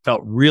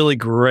 Felt really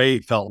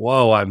great. Felt,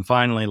 whoa, I'm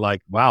finally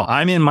like, wow,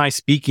 I'm in my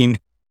speaking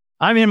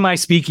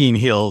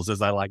heels,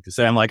 as I like to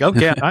say. I'm like,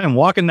 okay, I am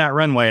walking that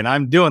runway and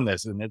I'm doing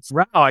this. And it's,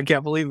 wow, I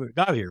can't believe we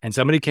got here. And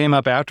somebody came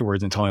up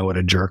afterwards and told me what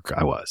a jerk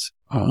I was.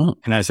 Oh.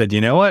 And I said,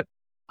 you know what?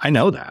 I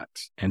know that.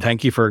 And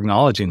thank you for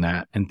acknowledging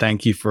that. And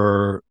thank you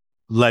for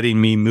letting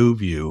me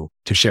move you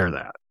to share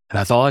that. And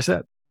that's all I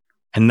said.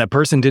 And the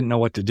person didn't know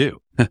what to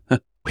do.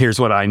 Here's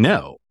what I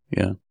know.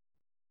 Yeah.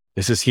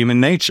 This is human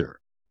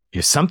nature.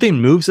 If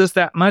something moves us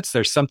that much,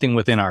 there's something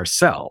within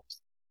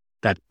ourselves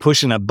that's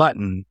pushing a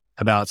button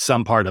about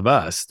some part of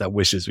us that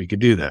wishes we could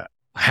do that.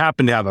 I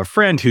happen to have a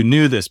friend who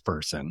knew this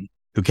person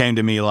who came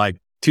to me like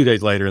 2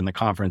 days later in the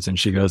conference and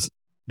she goes,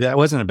 that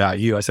wasn't about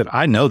you. I said,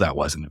 I know that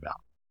wasn't about.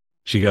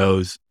 She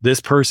goes, this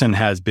person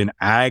has been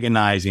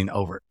agonizing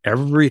over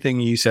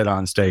everything you said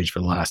on stage for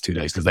the last 2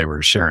 days because they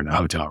were sharing a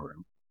hotel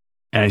room.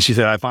 And she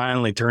said, I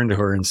finally turned to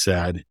her and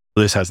said,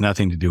 this has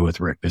nothing to do with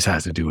Rick. This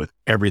has to do with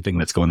everything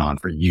that's going on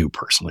for you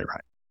personally,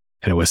 right?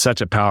 And it was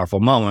such a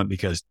powerful moment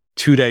because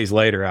 2 days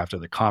later after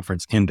the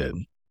conference ended,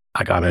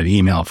 I got an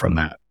email from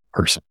that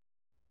person.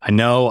 I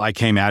know I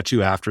came at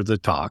you after the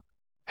talk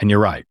and you're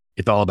right.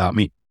 It's all about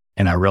me.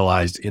 And I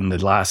realized in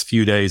the last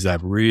few days,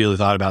 I've really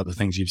thought about the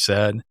things you've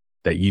said,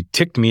 that you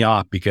ticked me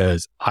off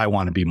because I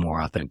want to be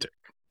more authentic.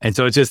 And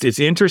so it's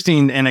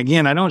interesting. And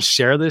again, I don't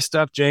share this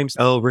stuff, James.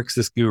 Oh, Rick's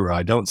this guru.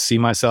 I don't see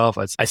myself.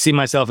 I see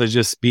myself as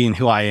just being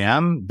who I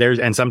am.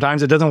 And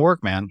sometimes it doesn't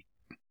work, man.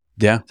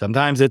 Yeah.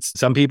 Sometimes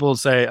some people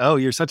say, oh,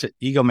 you're such an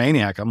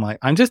egomaniac. I'm like,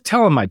 I'm just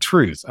telling my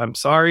truth. I'm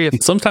sorry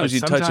if sometimes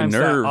you touch a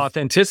nerve.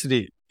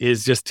 Authenticity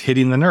is just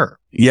hitting the nerve.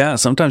 Yeah.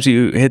 Sometimes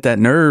you hit that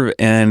nerve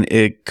and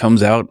it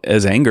comes out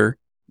as anger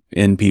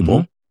in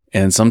people. Mm-hmm.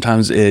 And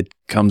sometimes it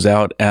comes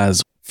out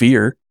as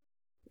fear.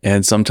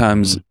 And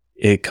sometimes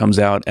it comes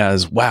out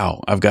as,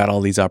 wow, I've got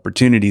all these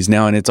opportunities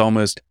now. And it's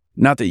almost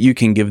not that you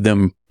can give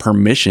them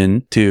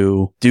permission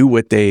to do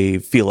what they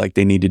feel like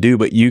they need to do,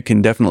 but you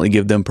can definitely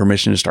give them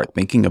permission to start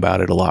thinking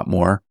about it a lot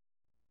more.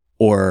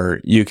 Or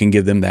you can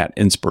give them that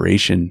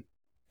inspiration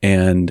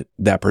and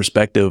that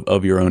perspective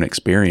of your own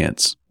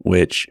experience,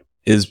 which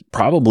is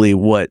probably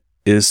what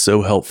is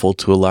so helpful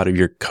to a lot of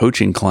your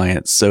coaching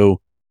clients. So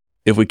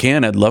if we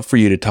can, I'd love for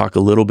you to talk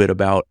a little bit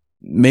about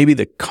maybe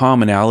the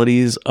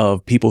commonalities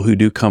of people who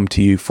do come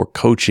to you for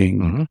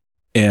coaching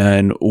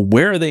and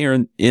where are they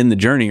in the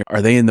journey?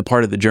 Are they in the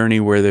part of the journey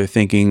where they're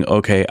thinking,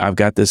 okay, I've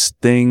got this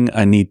thing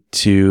I need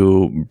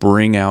to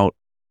bring out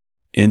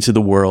into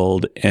the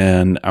world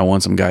and I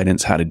want some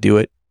guidance how to do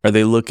it? Are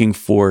they looking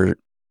for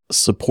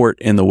support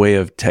in the way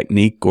of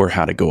technique or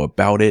how to go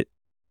about it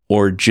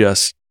or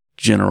just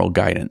general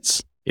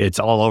guidance? It's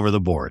all over the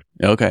board.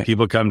 Okay.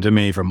 People come to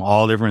me from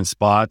all different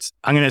spots.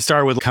 I'm going to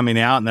start with coming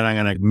out and then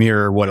I'm going to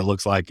mirror what it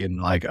looks like in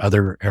like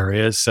other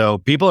areas. So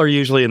people are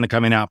usually in the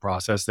coming out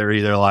process. They're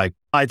either like,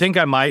 I think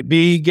I might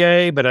be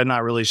gay, but I'm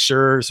not really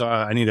sure. So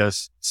I need to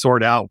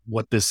sort out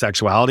what this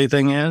sexuality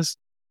thing is.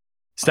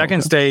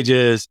 Second stage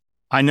is,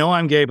 I know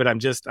I'm gay, but I'm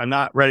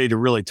not ready to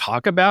really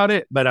talk about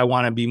it, but I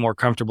want to be more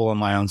comfortable in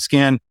my own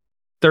skin.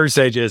 Third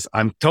stage is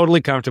I'm totally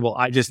comfortable.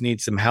 I just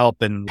need some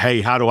help. And hey,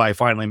 how do I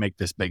finally make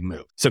this big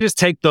move? So just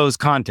take those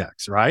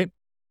contexts, right?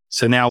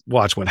 So now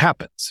watch what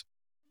happens.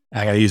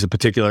 I got to use a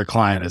particular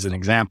client as an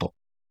example.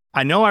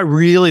 I know I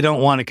really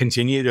don't want to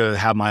continue to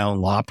have my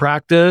own law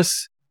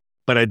practice,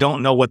 but I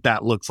don't know what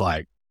that looks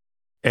like.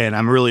 And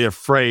I'm really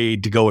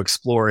afraid to go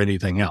explore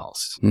anything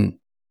else.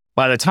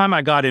 By the time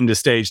I got into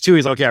stage 2,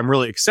 he's like, okay, I'm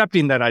really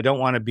accepting that I don't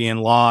want to be in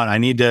law and I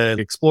need to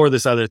explore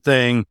this other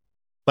thing.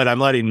 But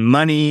I'm letting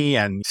money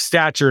and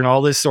stature and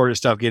all this sort of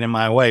stuff get in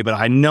my way. But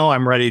I know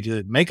I'm ready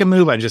to make a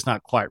move. I'm just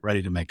not quite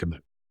ready to make a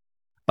move.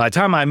 By the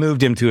time I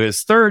moved him to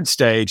his third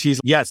stage, he's,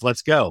 yes,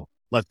 let's go.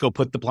 Let's go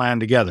put the plan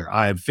together.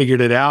 I've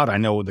figured it out. I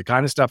know the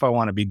kind of stuff I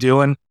want to be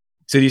doing.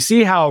 So you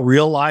see how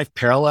real life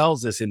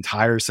parallels this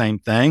entire same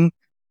thing?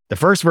 The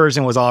first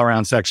version was all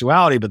around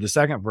sexuality, but the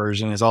second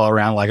version is all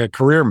around like a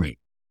career move.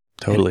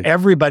 Totally. And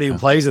everybody who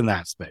plays in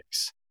that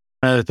space.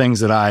 One of the things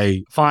that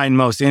I find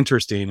most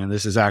interesting, and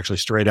this is actually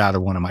straight out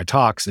of one of my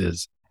talks,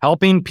 is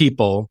helping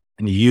people,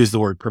 and you used the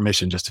word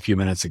permission just a few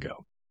minutes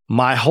ago.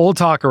 My whole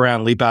talk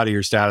around leap out of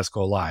your status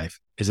quo life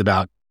is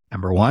about,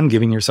 number one,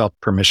 giving yourself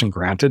permission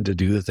granted to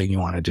do the thing you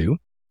want to do.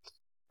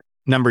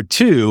 Number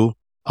two,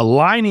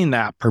 aligning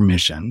that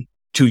permission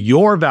to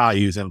your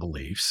values and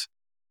beliefs,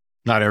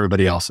 not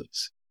everybody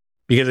else's.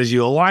 Because as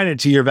you align it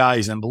to your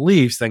values and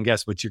beliefs, then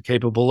guess what you're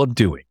capable of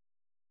doing?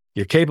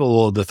 You're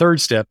capable of the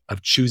third step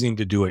of choosing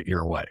to do it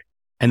your way.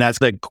 And that's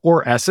the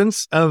core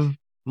essence of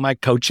my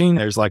coaching,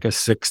 there's like a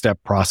 6-step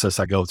process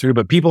I go through,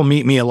 but people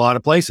meet me a lot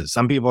of places.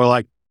 Some people are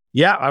like,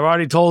 yeah, I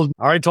already told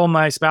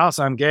my spouse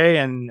I'm gay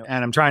and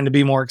I'm trying to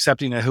be more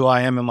accepting of who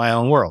I am in my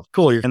own world.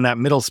 Cool. You're in that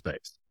middle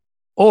space.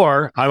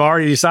 Or I've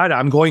already decided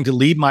I'm going to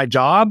leave my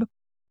job.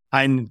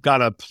 I've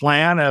got a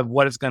plan of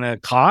what it's going to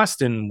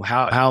cost and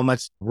how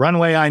much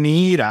runway I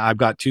need. I've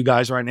got 2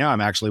 guys right now.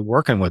 I'm actually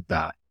working with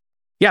that.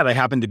 Yeah, they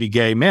happen to be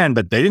gay men,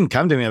 but they didn't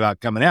come to me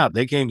about coming out.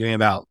 They came to me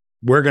about,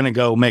 we're going to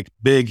go make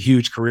big,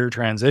 huge career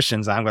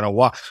transitions. I'm going to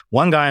walk.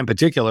 One guy in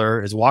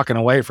particular is walking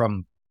away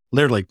from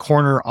literally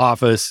corner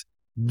office,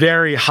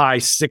 very high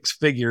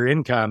 6-figure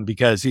income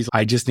because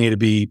I just need to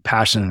be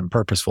passionate and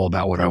purposeful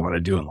about what I want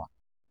to do in life.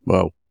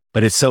 Whoa.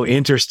 But it's so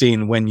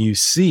interesting when you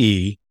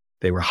see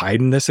they were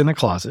hiding this in a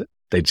closet.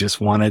 They just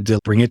wanted to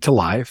bring it to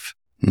life,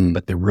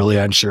 but they're really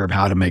unsure of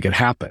how to make it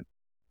happen.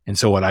 And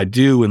so what I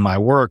do in my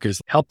work is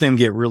help them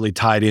get really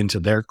tied into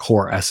their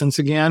core essence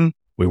again.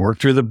 We work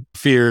through the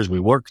fears. We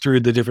work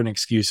through the different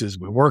excuses.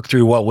 We work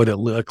through what would it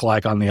look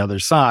like on the other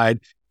side,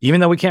 even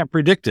though we can't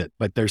predict it.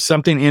 But there's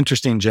something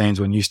interesting,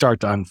 James, when you start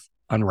to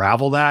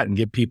unravel that and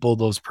give people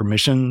those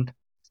permission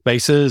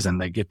spaces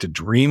and they get to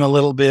dream a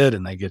little bit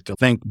and they get to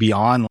think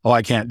beyond, oh,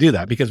 I can't do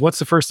that. Because what's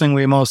the first thing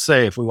we most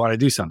say if we want to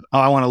do something? Oh,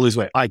 I want to lose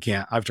weight. I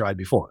can't. I've tried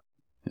before.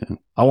 Yeah.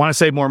 I want to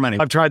save more money.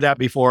 I've tried that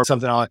before.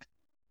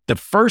 The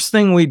first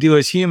thing we do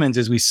as humans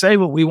is we say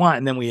what we want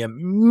and then we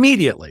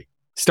immediately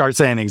start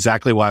saying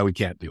exactly why we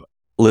can't do it.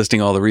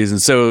 Listing all the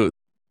reasons. So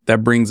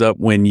that brings up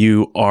when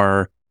you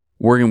are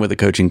working with a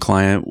coaching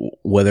client,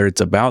 whether it's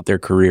about their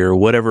career,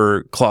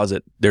 whatever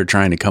closet they're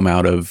trying to come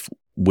out of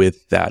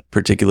with that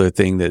particular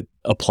thing that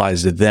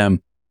applies to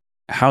them,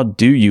 how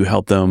do you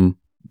help them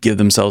give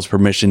themselves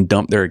permission,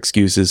 dump their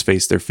excuses,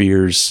 face their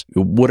fears?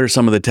 What are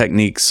some of the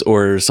techniques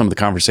or some of the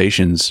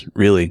conversations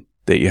really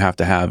that you have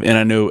to have? And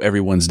I know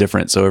everyone's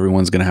different, so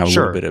everyone's going to have a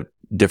little bit of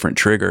different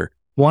trigger.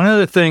 One of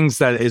the things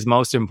that is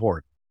most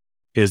important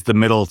is the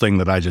middle thing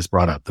that I just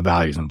brought up, the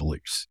values and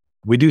beliefs.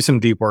 We do some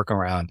deep work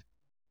around,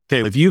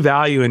 okay, if you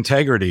value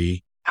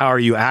integrity, how are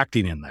you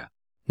acting in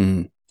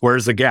that?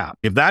 Where's the gap?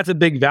 If that's a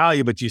big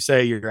value, but you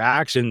say your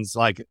actions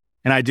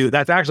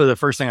that's actually the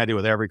first thing I do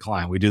with every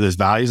client. We do this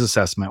values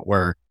assessment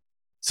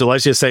so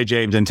let's just say,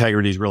 James,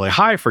 integrity is really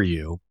high for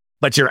you,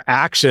 but your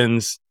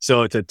actions,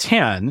 so it's a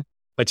 10,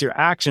 but your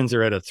actions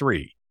are at a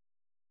 3.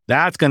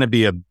 That's going to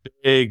be a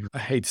big, I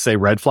hate to say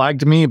red flag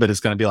to me, but it's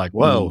going to be like,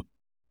 whoa,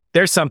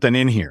 there's something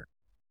in here.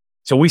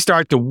 So we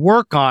start to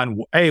work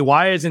on, hey,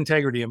 why is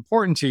integrity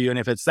important to you? And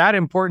if it's that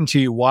important to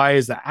you, why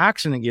is the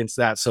action against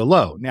that so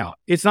low? Now,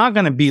 it's not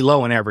going to be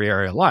low in every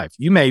area of life.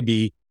 You may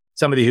be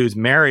somebody who's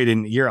married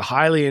and you're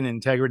highly in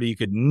integrity. You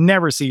could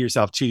never see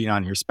yourself cheating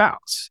on your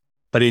spouse.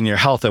 But in your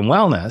health and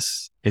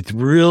wellness, it's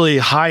really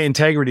high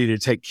integrity to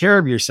take care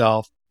of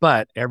yourself.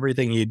 But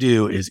everything you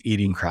do is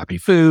eating crappy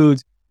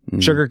foods,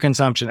 sugar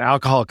consumption,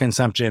 alcohol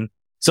consumption.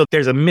 So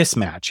there's a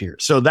mismatch here.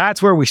 So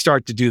that's where we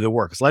start to do the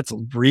work. So let's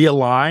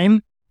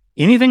realign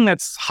anything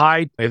that's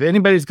high. If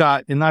anybody's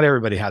got, and not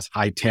everybody has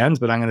high 10s,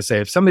 but I'm going to say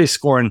if somebody's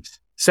scoring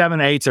 7,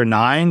 8s or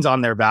 9s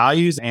on their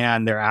values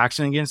and their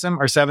action against them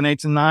are 7,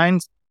 8s and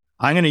 9s,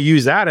 I'm going to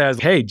use that as,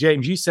 hey,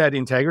 James, you said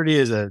integrity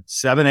is a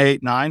 7,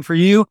 8, 9 for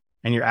you,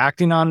 and you're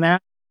acting on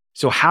that.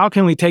 So how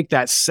can we take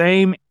that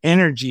same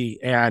energy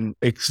and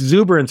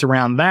exuberance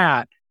around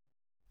that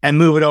and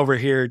move it over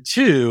here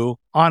to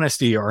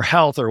honesty or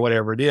health or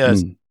whatever it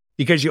is?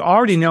 Because you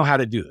already know how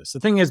to do this. The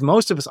thing is,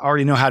 most of us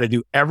already know how to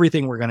do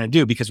everything we're going to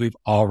do because we've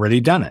already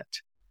done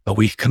it. But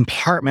we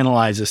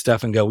compartmentalize this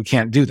stuff and go, we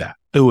can't do that.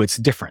 Oh, it's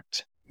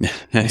different.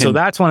 So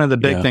that's one of the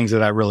big things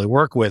that I really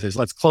work with is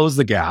let's close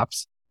the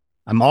gaps.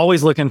 I'm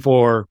always looking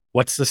for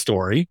what's the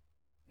story?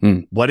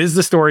 What is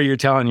the story you're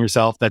telling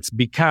yourself that's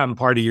become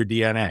part of your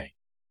DNA?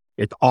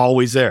 It's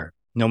always there.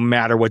 No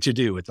matter what you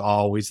do, it's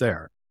always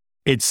there.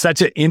 It's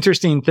such an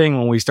interesting thing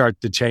when we start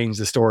to change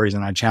the stories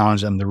and I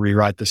challenge them to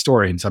rewrite the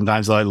story. And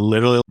sometimes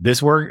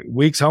this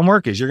week's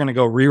homework is you're going to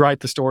go rewrite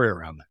the story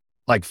around that.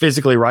 Like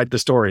physically write the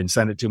story and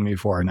send it to me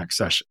for our next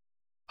session.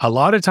 A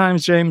lot of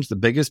times, James, the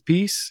biggest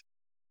piece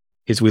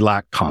is we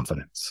lack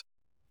confidence.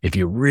 If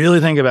you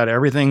really think about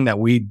everything that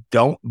we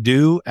don't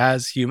do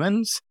as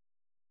humans,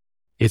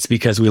 it's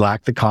because we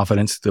lack the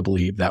confidence to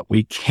believe that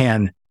we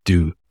can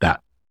do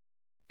that.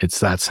 It's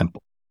that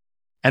simple.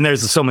 And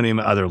there's so many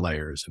other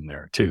layers in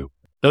there too.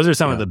 Those are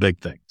some of the big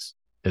things,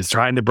 is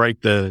trying to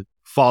break the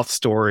false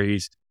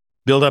stories,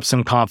 build up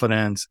some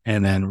confidence,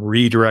 and then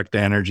redirect the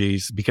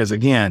energies. Because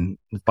again,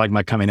 it's like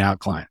my coming out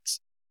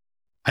clients.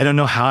 I don't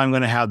know how I'm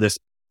going to have this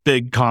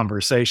big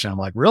conversation. I'm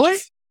like, really?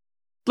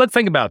 Let's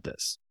think about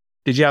this.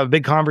 Did you have a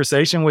big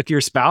conversation with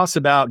your spouse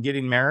about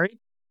getting married?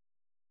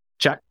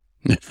 Check.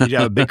 Did you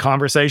have a big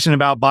conversation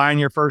about buying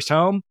your first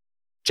home?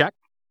 Check.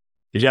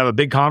 Did you have a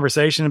big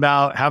conversation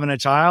about having a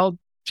child?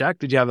 Check.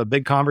 Did you have a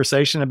big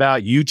conversation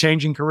about you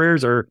changing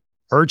careers or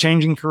her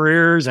changing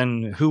careers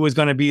and who was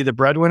going to be the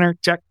breadwinner?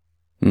 Check.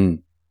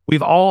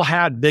 We've all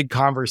had big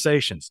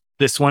conversations.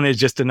 This one is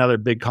just another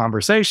big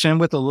conversation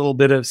with a little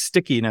bit of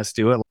stickiness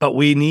to it, but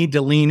we need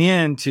to lean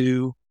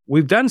into,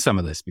 we've done some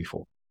of this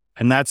before.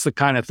 And that's the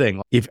kind of thing.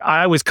 If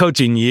I was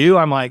coaching you,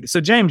 I'm like, so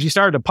James, you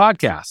started a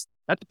podcast.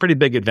 That's a pretty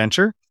big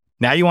adventure.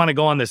 Now you want to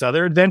go on this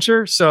other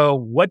adventure. So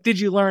what did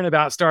you learn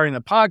about starting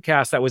the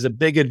podcast that was a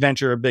big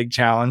adventure, a big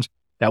challenge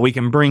that we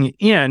can bring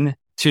in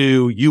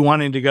to you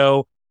wanting to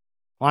go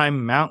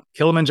climb Mount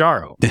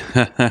Kilimanjaro?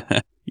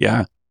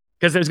 Yeah.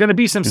 Because there's going to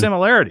be some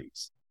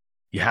similarities.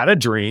 You had a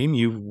dream,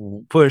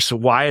 you pushed.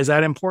 Why is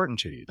that important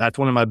to you? That's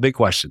one of my big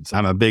questions.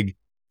 I'm a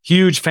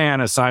huge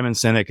fan of Simon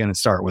Sinek and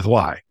Start With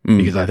Why,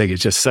 because I think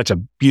it's just such a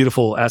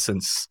beautiful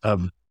essence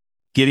of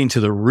getting to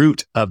the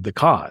root of the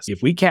cause.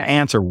 If we can't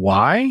answer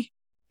why,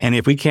 and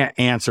if we can't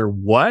answer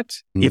what,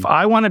 if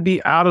I want to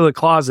be out of the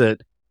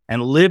closet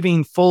and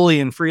living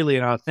fully and freely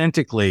and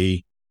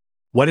authentically,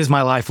 what does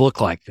my life look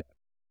like then?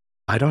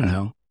 I don't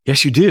know.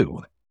 Yes, you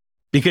do.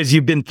 Because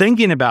you've been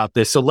thinking about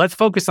this. So let's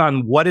focus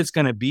on what it's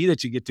going to be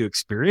that you get to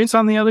experience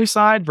on the other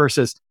side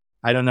versus,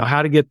 I don't know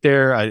how to get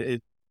there.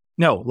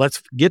 No,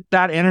 let's get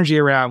that energy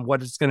around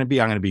what it's going to be.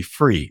 I'm going to be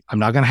free. I'm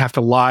not going to have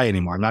to lie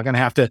anymore. I'm not going to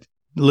have to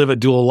live a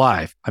dual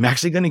life. I'm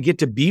actually going to get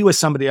to be with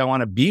somebody I want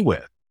to be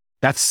with.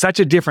 That's such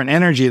a different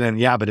energy than,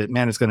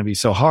 man, it's going to be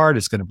so hard.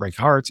 It's going to break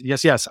hearts.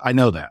 Yes, I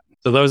know that.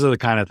 So those are the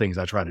kind of things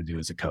I try to do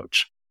as a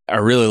coach. I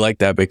really like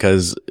that,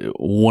 because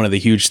one of the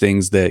huge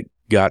things that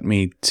got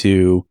me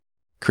to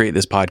create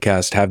this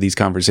podcast, have these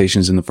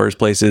conversations in the first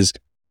place, is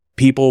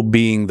people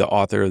being the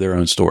author of their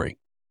own story.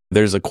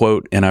 There's a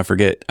quote, and I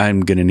forget,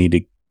 I'm going to need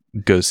to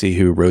go see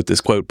who wrote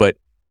this quote, but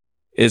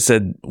it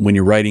said, when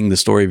you're writing the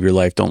story of your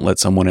life, don't let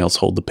someone else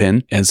hold the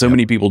pen. And so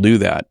many people do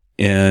that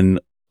in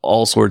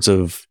all sorts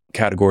of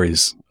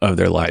categories of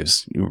their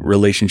lives,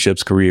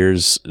 relationships,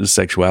 careers,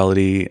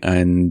 sexuality.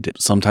 And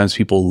sometimes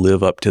people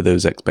live up to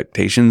those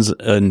expectations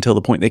until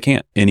the point they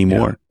can't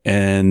anymore. Yeah.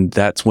 And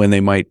that's when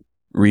they might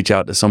reach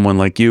out to someone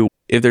like you.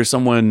 If there's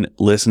someone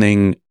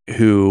listening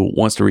who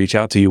wants to reach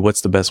out to you,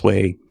 what's the best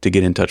way to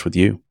get in touch with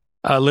you?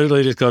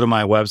 Literally just go to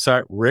my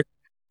website, Rick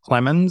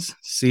Clemmons,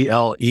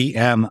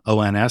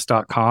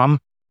 CLEMONS.com.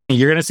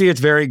 You're going to see it's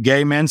very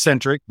gay men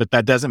centric, but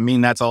that doesn't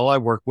mean that's all I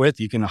work with.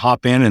 You can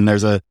hop in and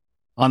there's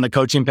on the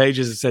coaching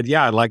pages, it said,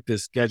 I'd like to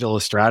schedule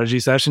a strategy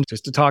session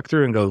just to talk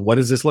through and go, what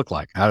does this look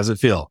like? How does it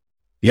feel?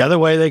 The other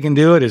way they can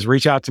do it is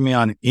reach out to me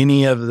on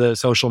any of the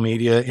social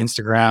media,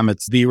 Instagram,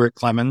 it's the Rick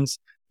Clemmons.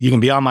 You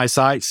can be on my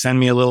site, send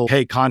me a little,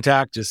 hey,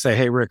 contact, just say,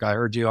 hey, Rick, I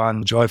heard you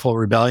on Joyful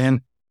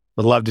Rebellion.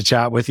 Would love to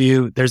chat with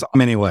you. There's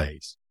many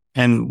ways.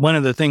 And one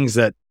of the things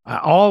that I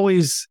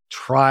always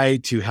try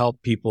to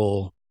help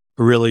people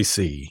really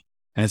see,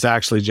 and it's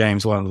actually,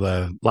 James, one of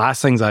the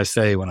last things I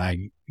say when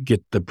I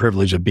get the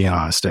privilege of being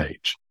on a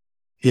stage,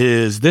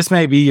 is this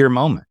may be your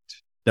moment,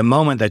 the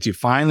moment that you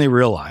finally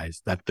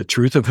realize that the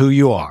truth of who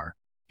you are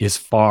is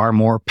far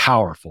more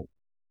powerful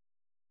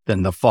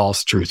than the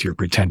false truth you're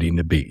pretending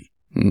to be.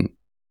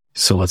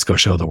 So let's go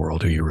show the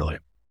world who you really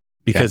are.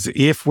 Because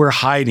if we're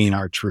hiding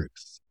our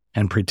truth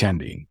and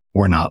pretending,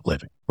 we're not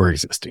living, we're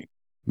existing.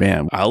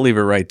 Man, I'll leave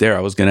it right there. I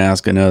was going to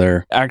ask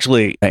another.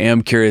 Actually, I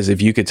am curious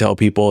if you could tell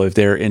people if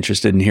they're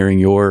interested in hearing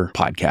your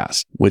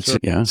podcast, which,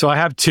 Sure. So I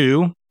have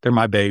two. They're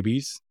my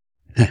babies.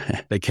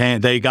 They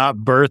got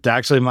birthed.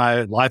 Actually,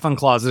 my Life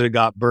Uncloseted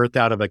got birthed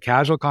out of a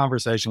casual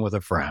conversation with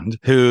a friend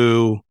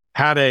who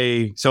had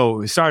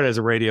so it started as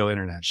a radio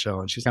internet show.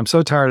 And she's, I'm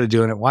so tired of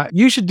doing it. Why?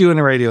 You should do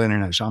a radio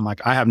internet show. I'm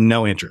like, I have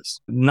no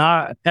interest,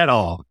 not at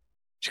all.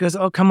 She goes,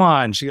 oh, come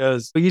on. She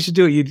goes, well, you should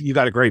do it. You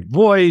got a great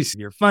voice.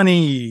 You're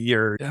funny.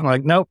 I'm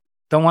like, nope,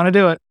 don't want to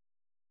do it.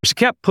 She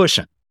kept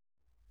pushing.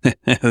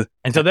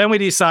 And so then we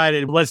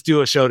decided, let's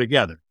do a show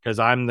together, because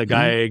I'm the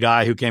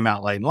guy who came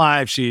out late in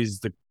life. She's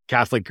the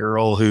Catholic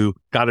girl who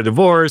got a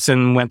divorce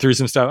and went through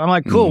some stuff. I'm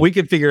like, cool, we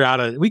could figure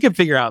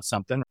out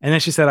something. And then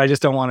she said, I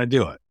just don't want to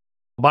do it.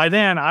 By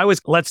then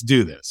let's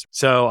do this.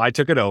 So I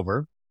took it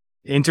over.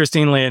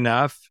 Interestingly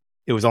enough,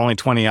 it was only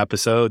 20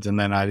 episodes. And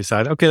then I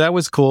decided, okay, that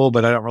was cool,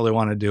 but I don't really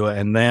want to do it.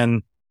 And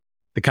then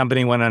the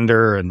company went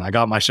under and I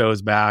got my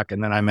shows back.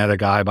 And then I met a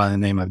guy by the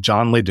name of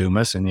John Lee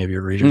Dumas. Any of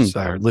your readers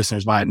or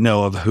listeners might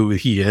know of who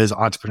he is,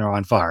 Entrepreneur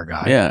on Fire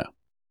guy. Yeah.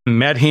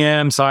 Met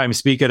him, saw him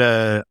speak at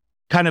a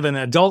kind of an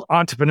adult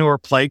entrepreneur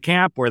play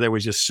camp where there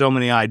was just so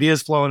many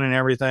ideas flowing and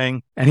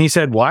everything. And he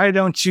said, why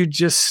don't you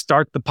just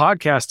start the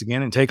podcast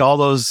again and take all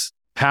those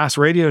past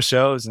radio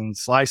shows and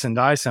slice and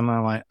dice them? And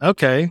I'm like,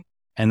 okay.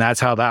 And that's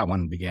how that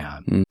one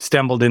began.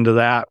 Stumbled into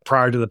that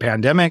prior to the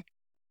pandemic.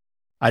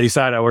 I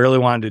decided I really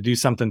wanted to do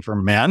something for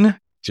men,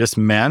 just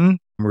men.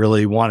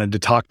 Really wanted to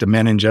talk to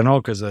men in general,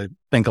 because I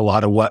think a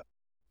lot of what,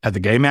 as a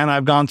gay man,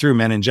 I've gone through,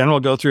 men in general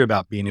go through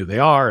about being who they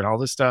are and all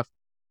this stuff.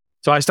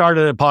 So I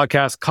started a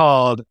podcast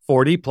called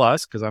 40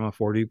 Plus, because I'm a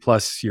 40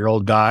 plus year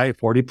old guy,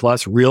 40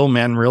 plus real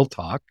men, real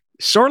talk.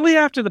 Shortly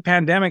after the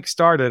pandemic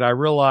started, I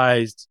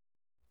realized,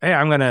 hey,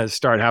 I'm going to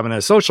start having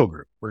a social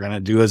group. We're going to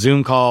do a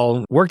Zoom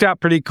call. Worked out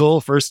pretty cool.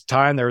 First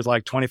time, there was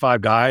like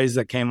 25 guys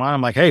that came on.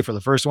 I'm like, hey, for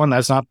the first one,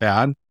 that's not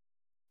bad.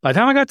 By the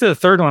time I got to the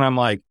third one, I'm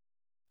like,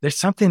 there's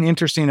something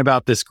interesting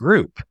about this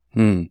group.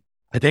 I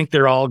think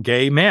they're all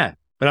gay men.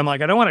 But I'm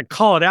like, I don't want to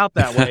call it out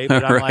that way.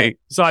 But I'm like,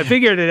 so I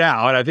figured it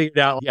out.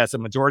 Yes, a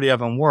majority of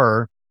them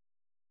were.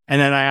 And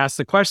then I asked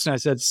the question, I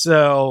said,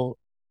 so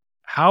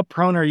how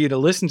prone are you to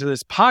listen to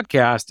this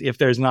podcast if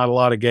there's not a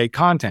lot of gay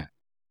content?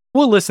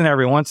 We'll listen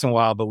every once in a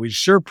while, but we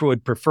sure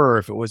would prefer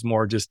if it was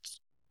more just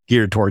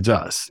geared towards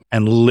us.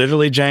 And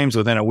literally, James,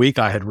 within a week,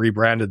 I had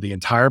rebranded the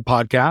entire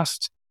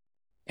podcast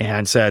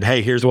and said,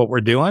 hey, here's what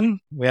we're doing.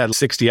 We had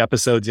 60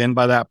 episodes in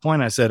by that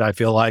point. I said, I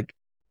feel like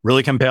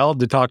really compelled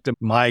to talk to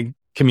my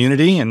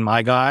community and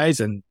my guys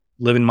and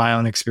living my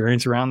own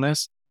experience around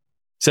this.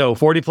 So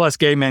 40 plus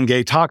gay men,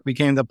 gay talk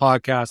became the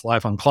podcast.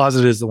 Life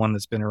Uncloseted is the one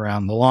that's been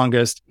around the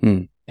longest.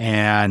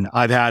 And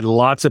I've had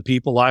lots of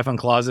people. Life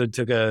Uncloseted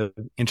took a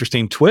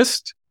interesting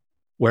twist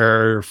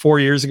where 4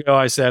 years ago,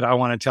 I said, I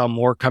want to tell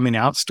more coming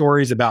out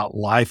stories about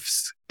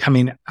life's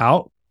coming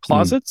out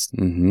closets.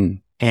 Mm-hmm.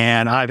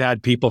 And I've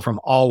had people from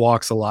all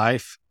walks of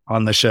life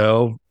on the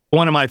show.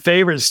 One of my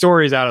favorite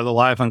stories out of the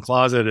Life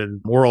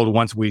Uncloseted world,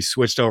 once we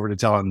switched over to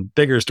telling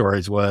bigger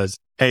stories, was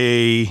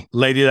a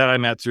lady that I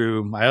met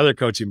through my other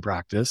coaching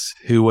practice,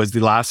 who was the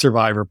last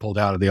survivor pulled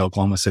out of the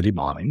Oklahoma City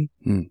bombing.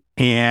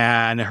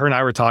 And her and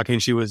I were talking.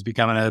 She was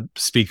becoming a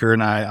speaker,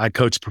 and I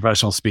coach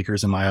professional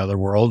speakers in my other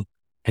world.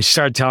 And she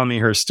started telling me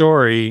her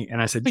story.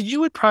 And I said,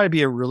 you would probably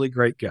be a really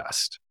great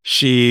guest.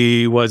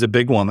 She was a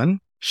big woman.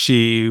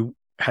 She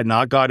had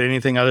not got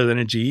anything other than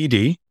a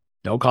GED,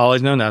 no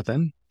college, no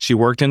nothing. She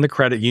worked in the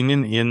credit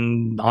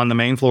union on the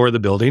main floor of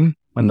the building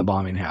when the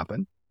bombing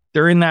happened.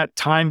 During that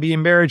time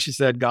being buried, she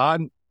said,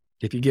 God,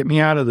 if you get me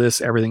out of this,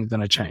 everything's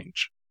going to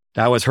change.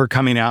 That was her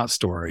coming out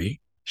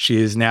story.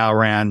 She has now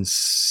ran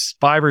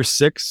 5 or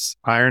 6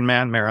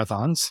 Ironman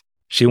marathons.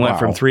 She went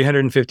from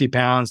 350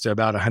 pounds to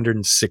about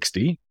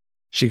 160.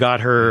 She got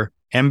her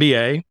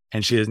MBA,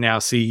 and she is now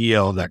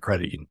CEO of that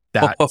credit union.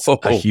 That's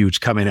a huge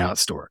coming out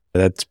story.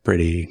 That's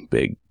pretty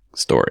big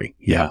story.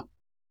 Yeah.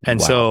 And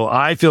so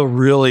I feel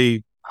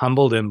really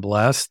humbled and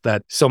blessed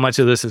that so much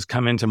of this has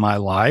come into my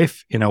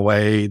life in a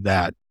way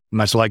that,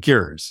 much like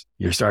yours,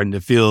 you're starting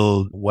to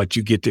feel what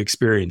you get to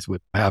experience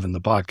with having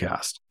the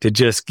podcast, to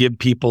just give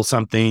people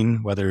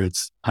something, whether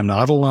it's I'm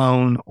not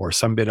alone or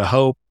some bit of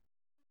hope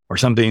or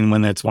something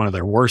when it's one of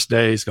their worst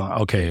days, going,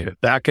 okay,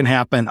 if that can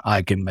happen,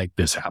 I can make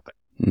this happen.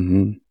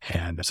 Mm-hmm.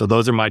 And so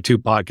those are my 2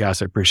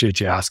 podcasts. I appreciate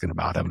you asking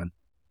about them and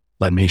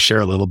let me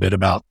share a little bit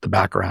about the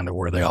background of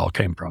where they all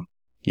came from.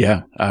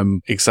 Yeah,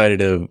 I'm excited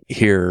to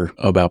hear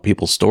about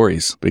people's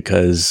stories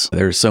because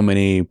there's so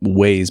many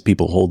ways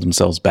people hold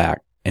themselves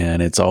back.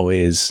 And it's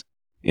always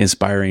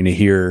inspiring to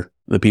hear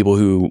the people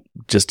who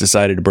just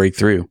decided to break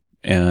through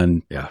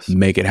and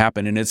make it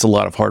happen. And it's a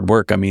lot of hard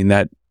work. I mean,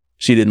 that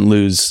she didn't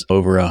lose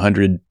over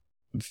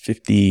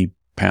 150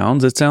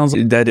 pounds. It sounds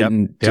like that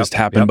didn't just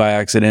happen by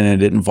accident. And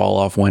it didn't fall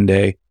off one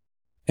day.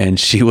 And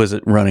she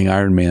wasn't running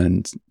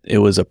Ironman. It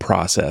was a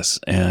process.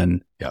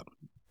 And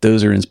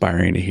those are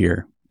inspiring to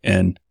hear.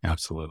 And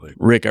absolutely,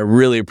 Rick, I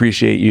really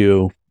appreciate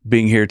you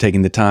being here,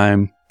 taking the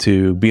time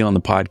to be on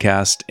the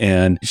podcast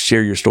and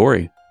share your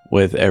story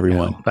with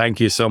everyone.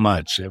 Thank you so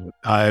much.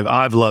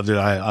 I've loved it.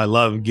 I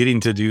love getting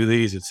to do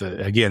these. It's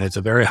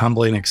a very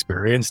humbling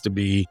experience to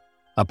be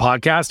a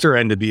podcaster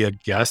and to be a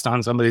guest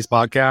on somebody's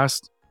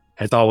podcast.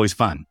 It's always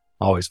fun.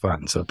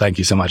 So thank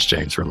you so much,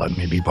 James, for letting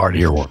me be part of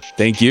your work.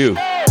 Thank you.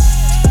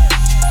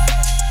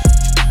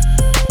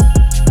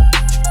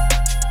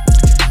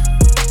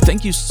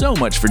 Thank you so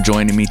much for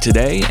joining me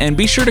today, and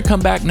be sure to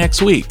come back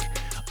next week.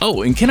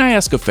 Oh, and can I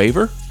ask a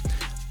favor?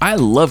 I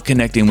love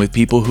connecting with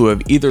people who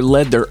have either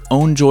led their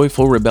own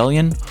joyful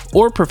rebellion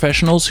or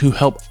professionals who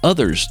help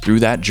others through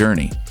that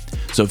journey.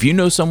 So if you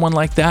know someone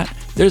like that,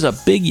 there's a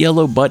big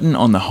yellow button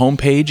on the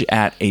homepage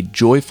at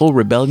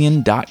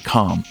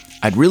ajoyfulrebellion.com.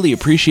 I'd really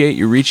appreciate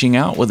you reaching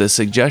out with a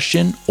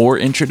suggestion or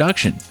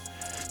introduction.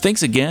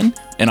 Thanks again,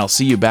 and I'll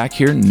see you back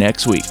here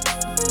next week.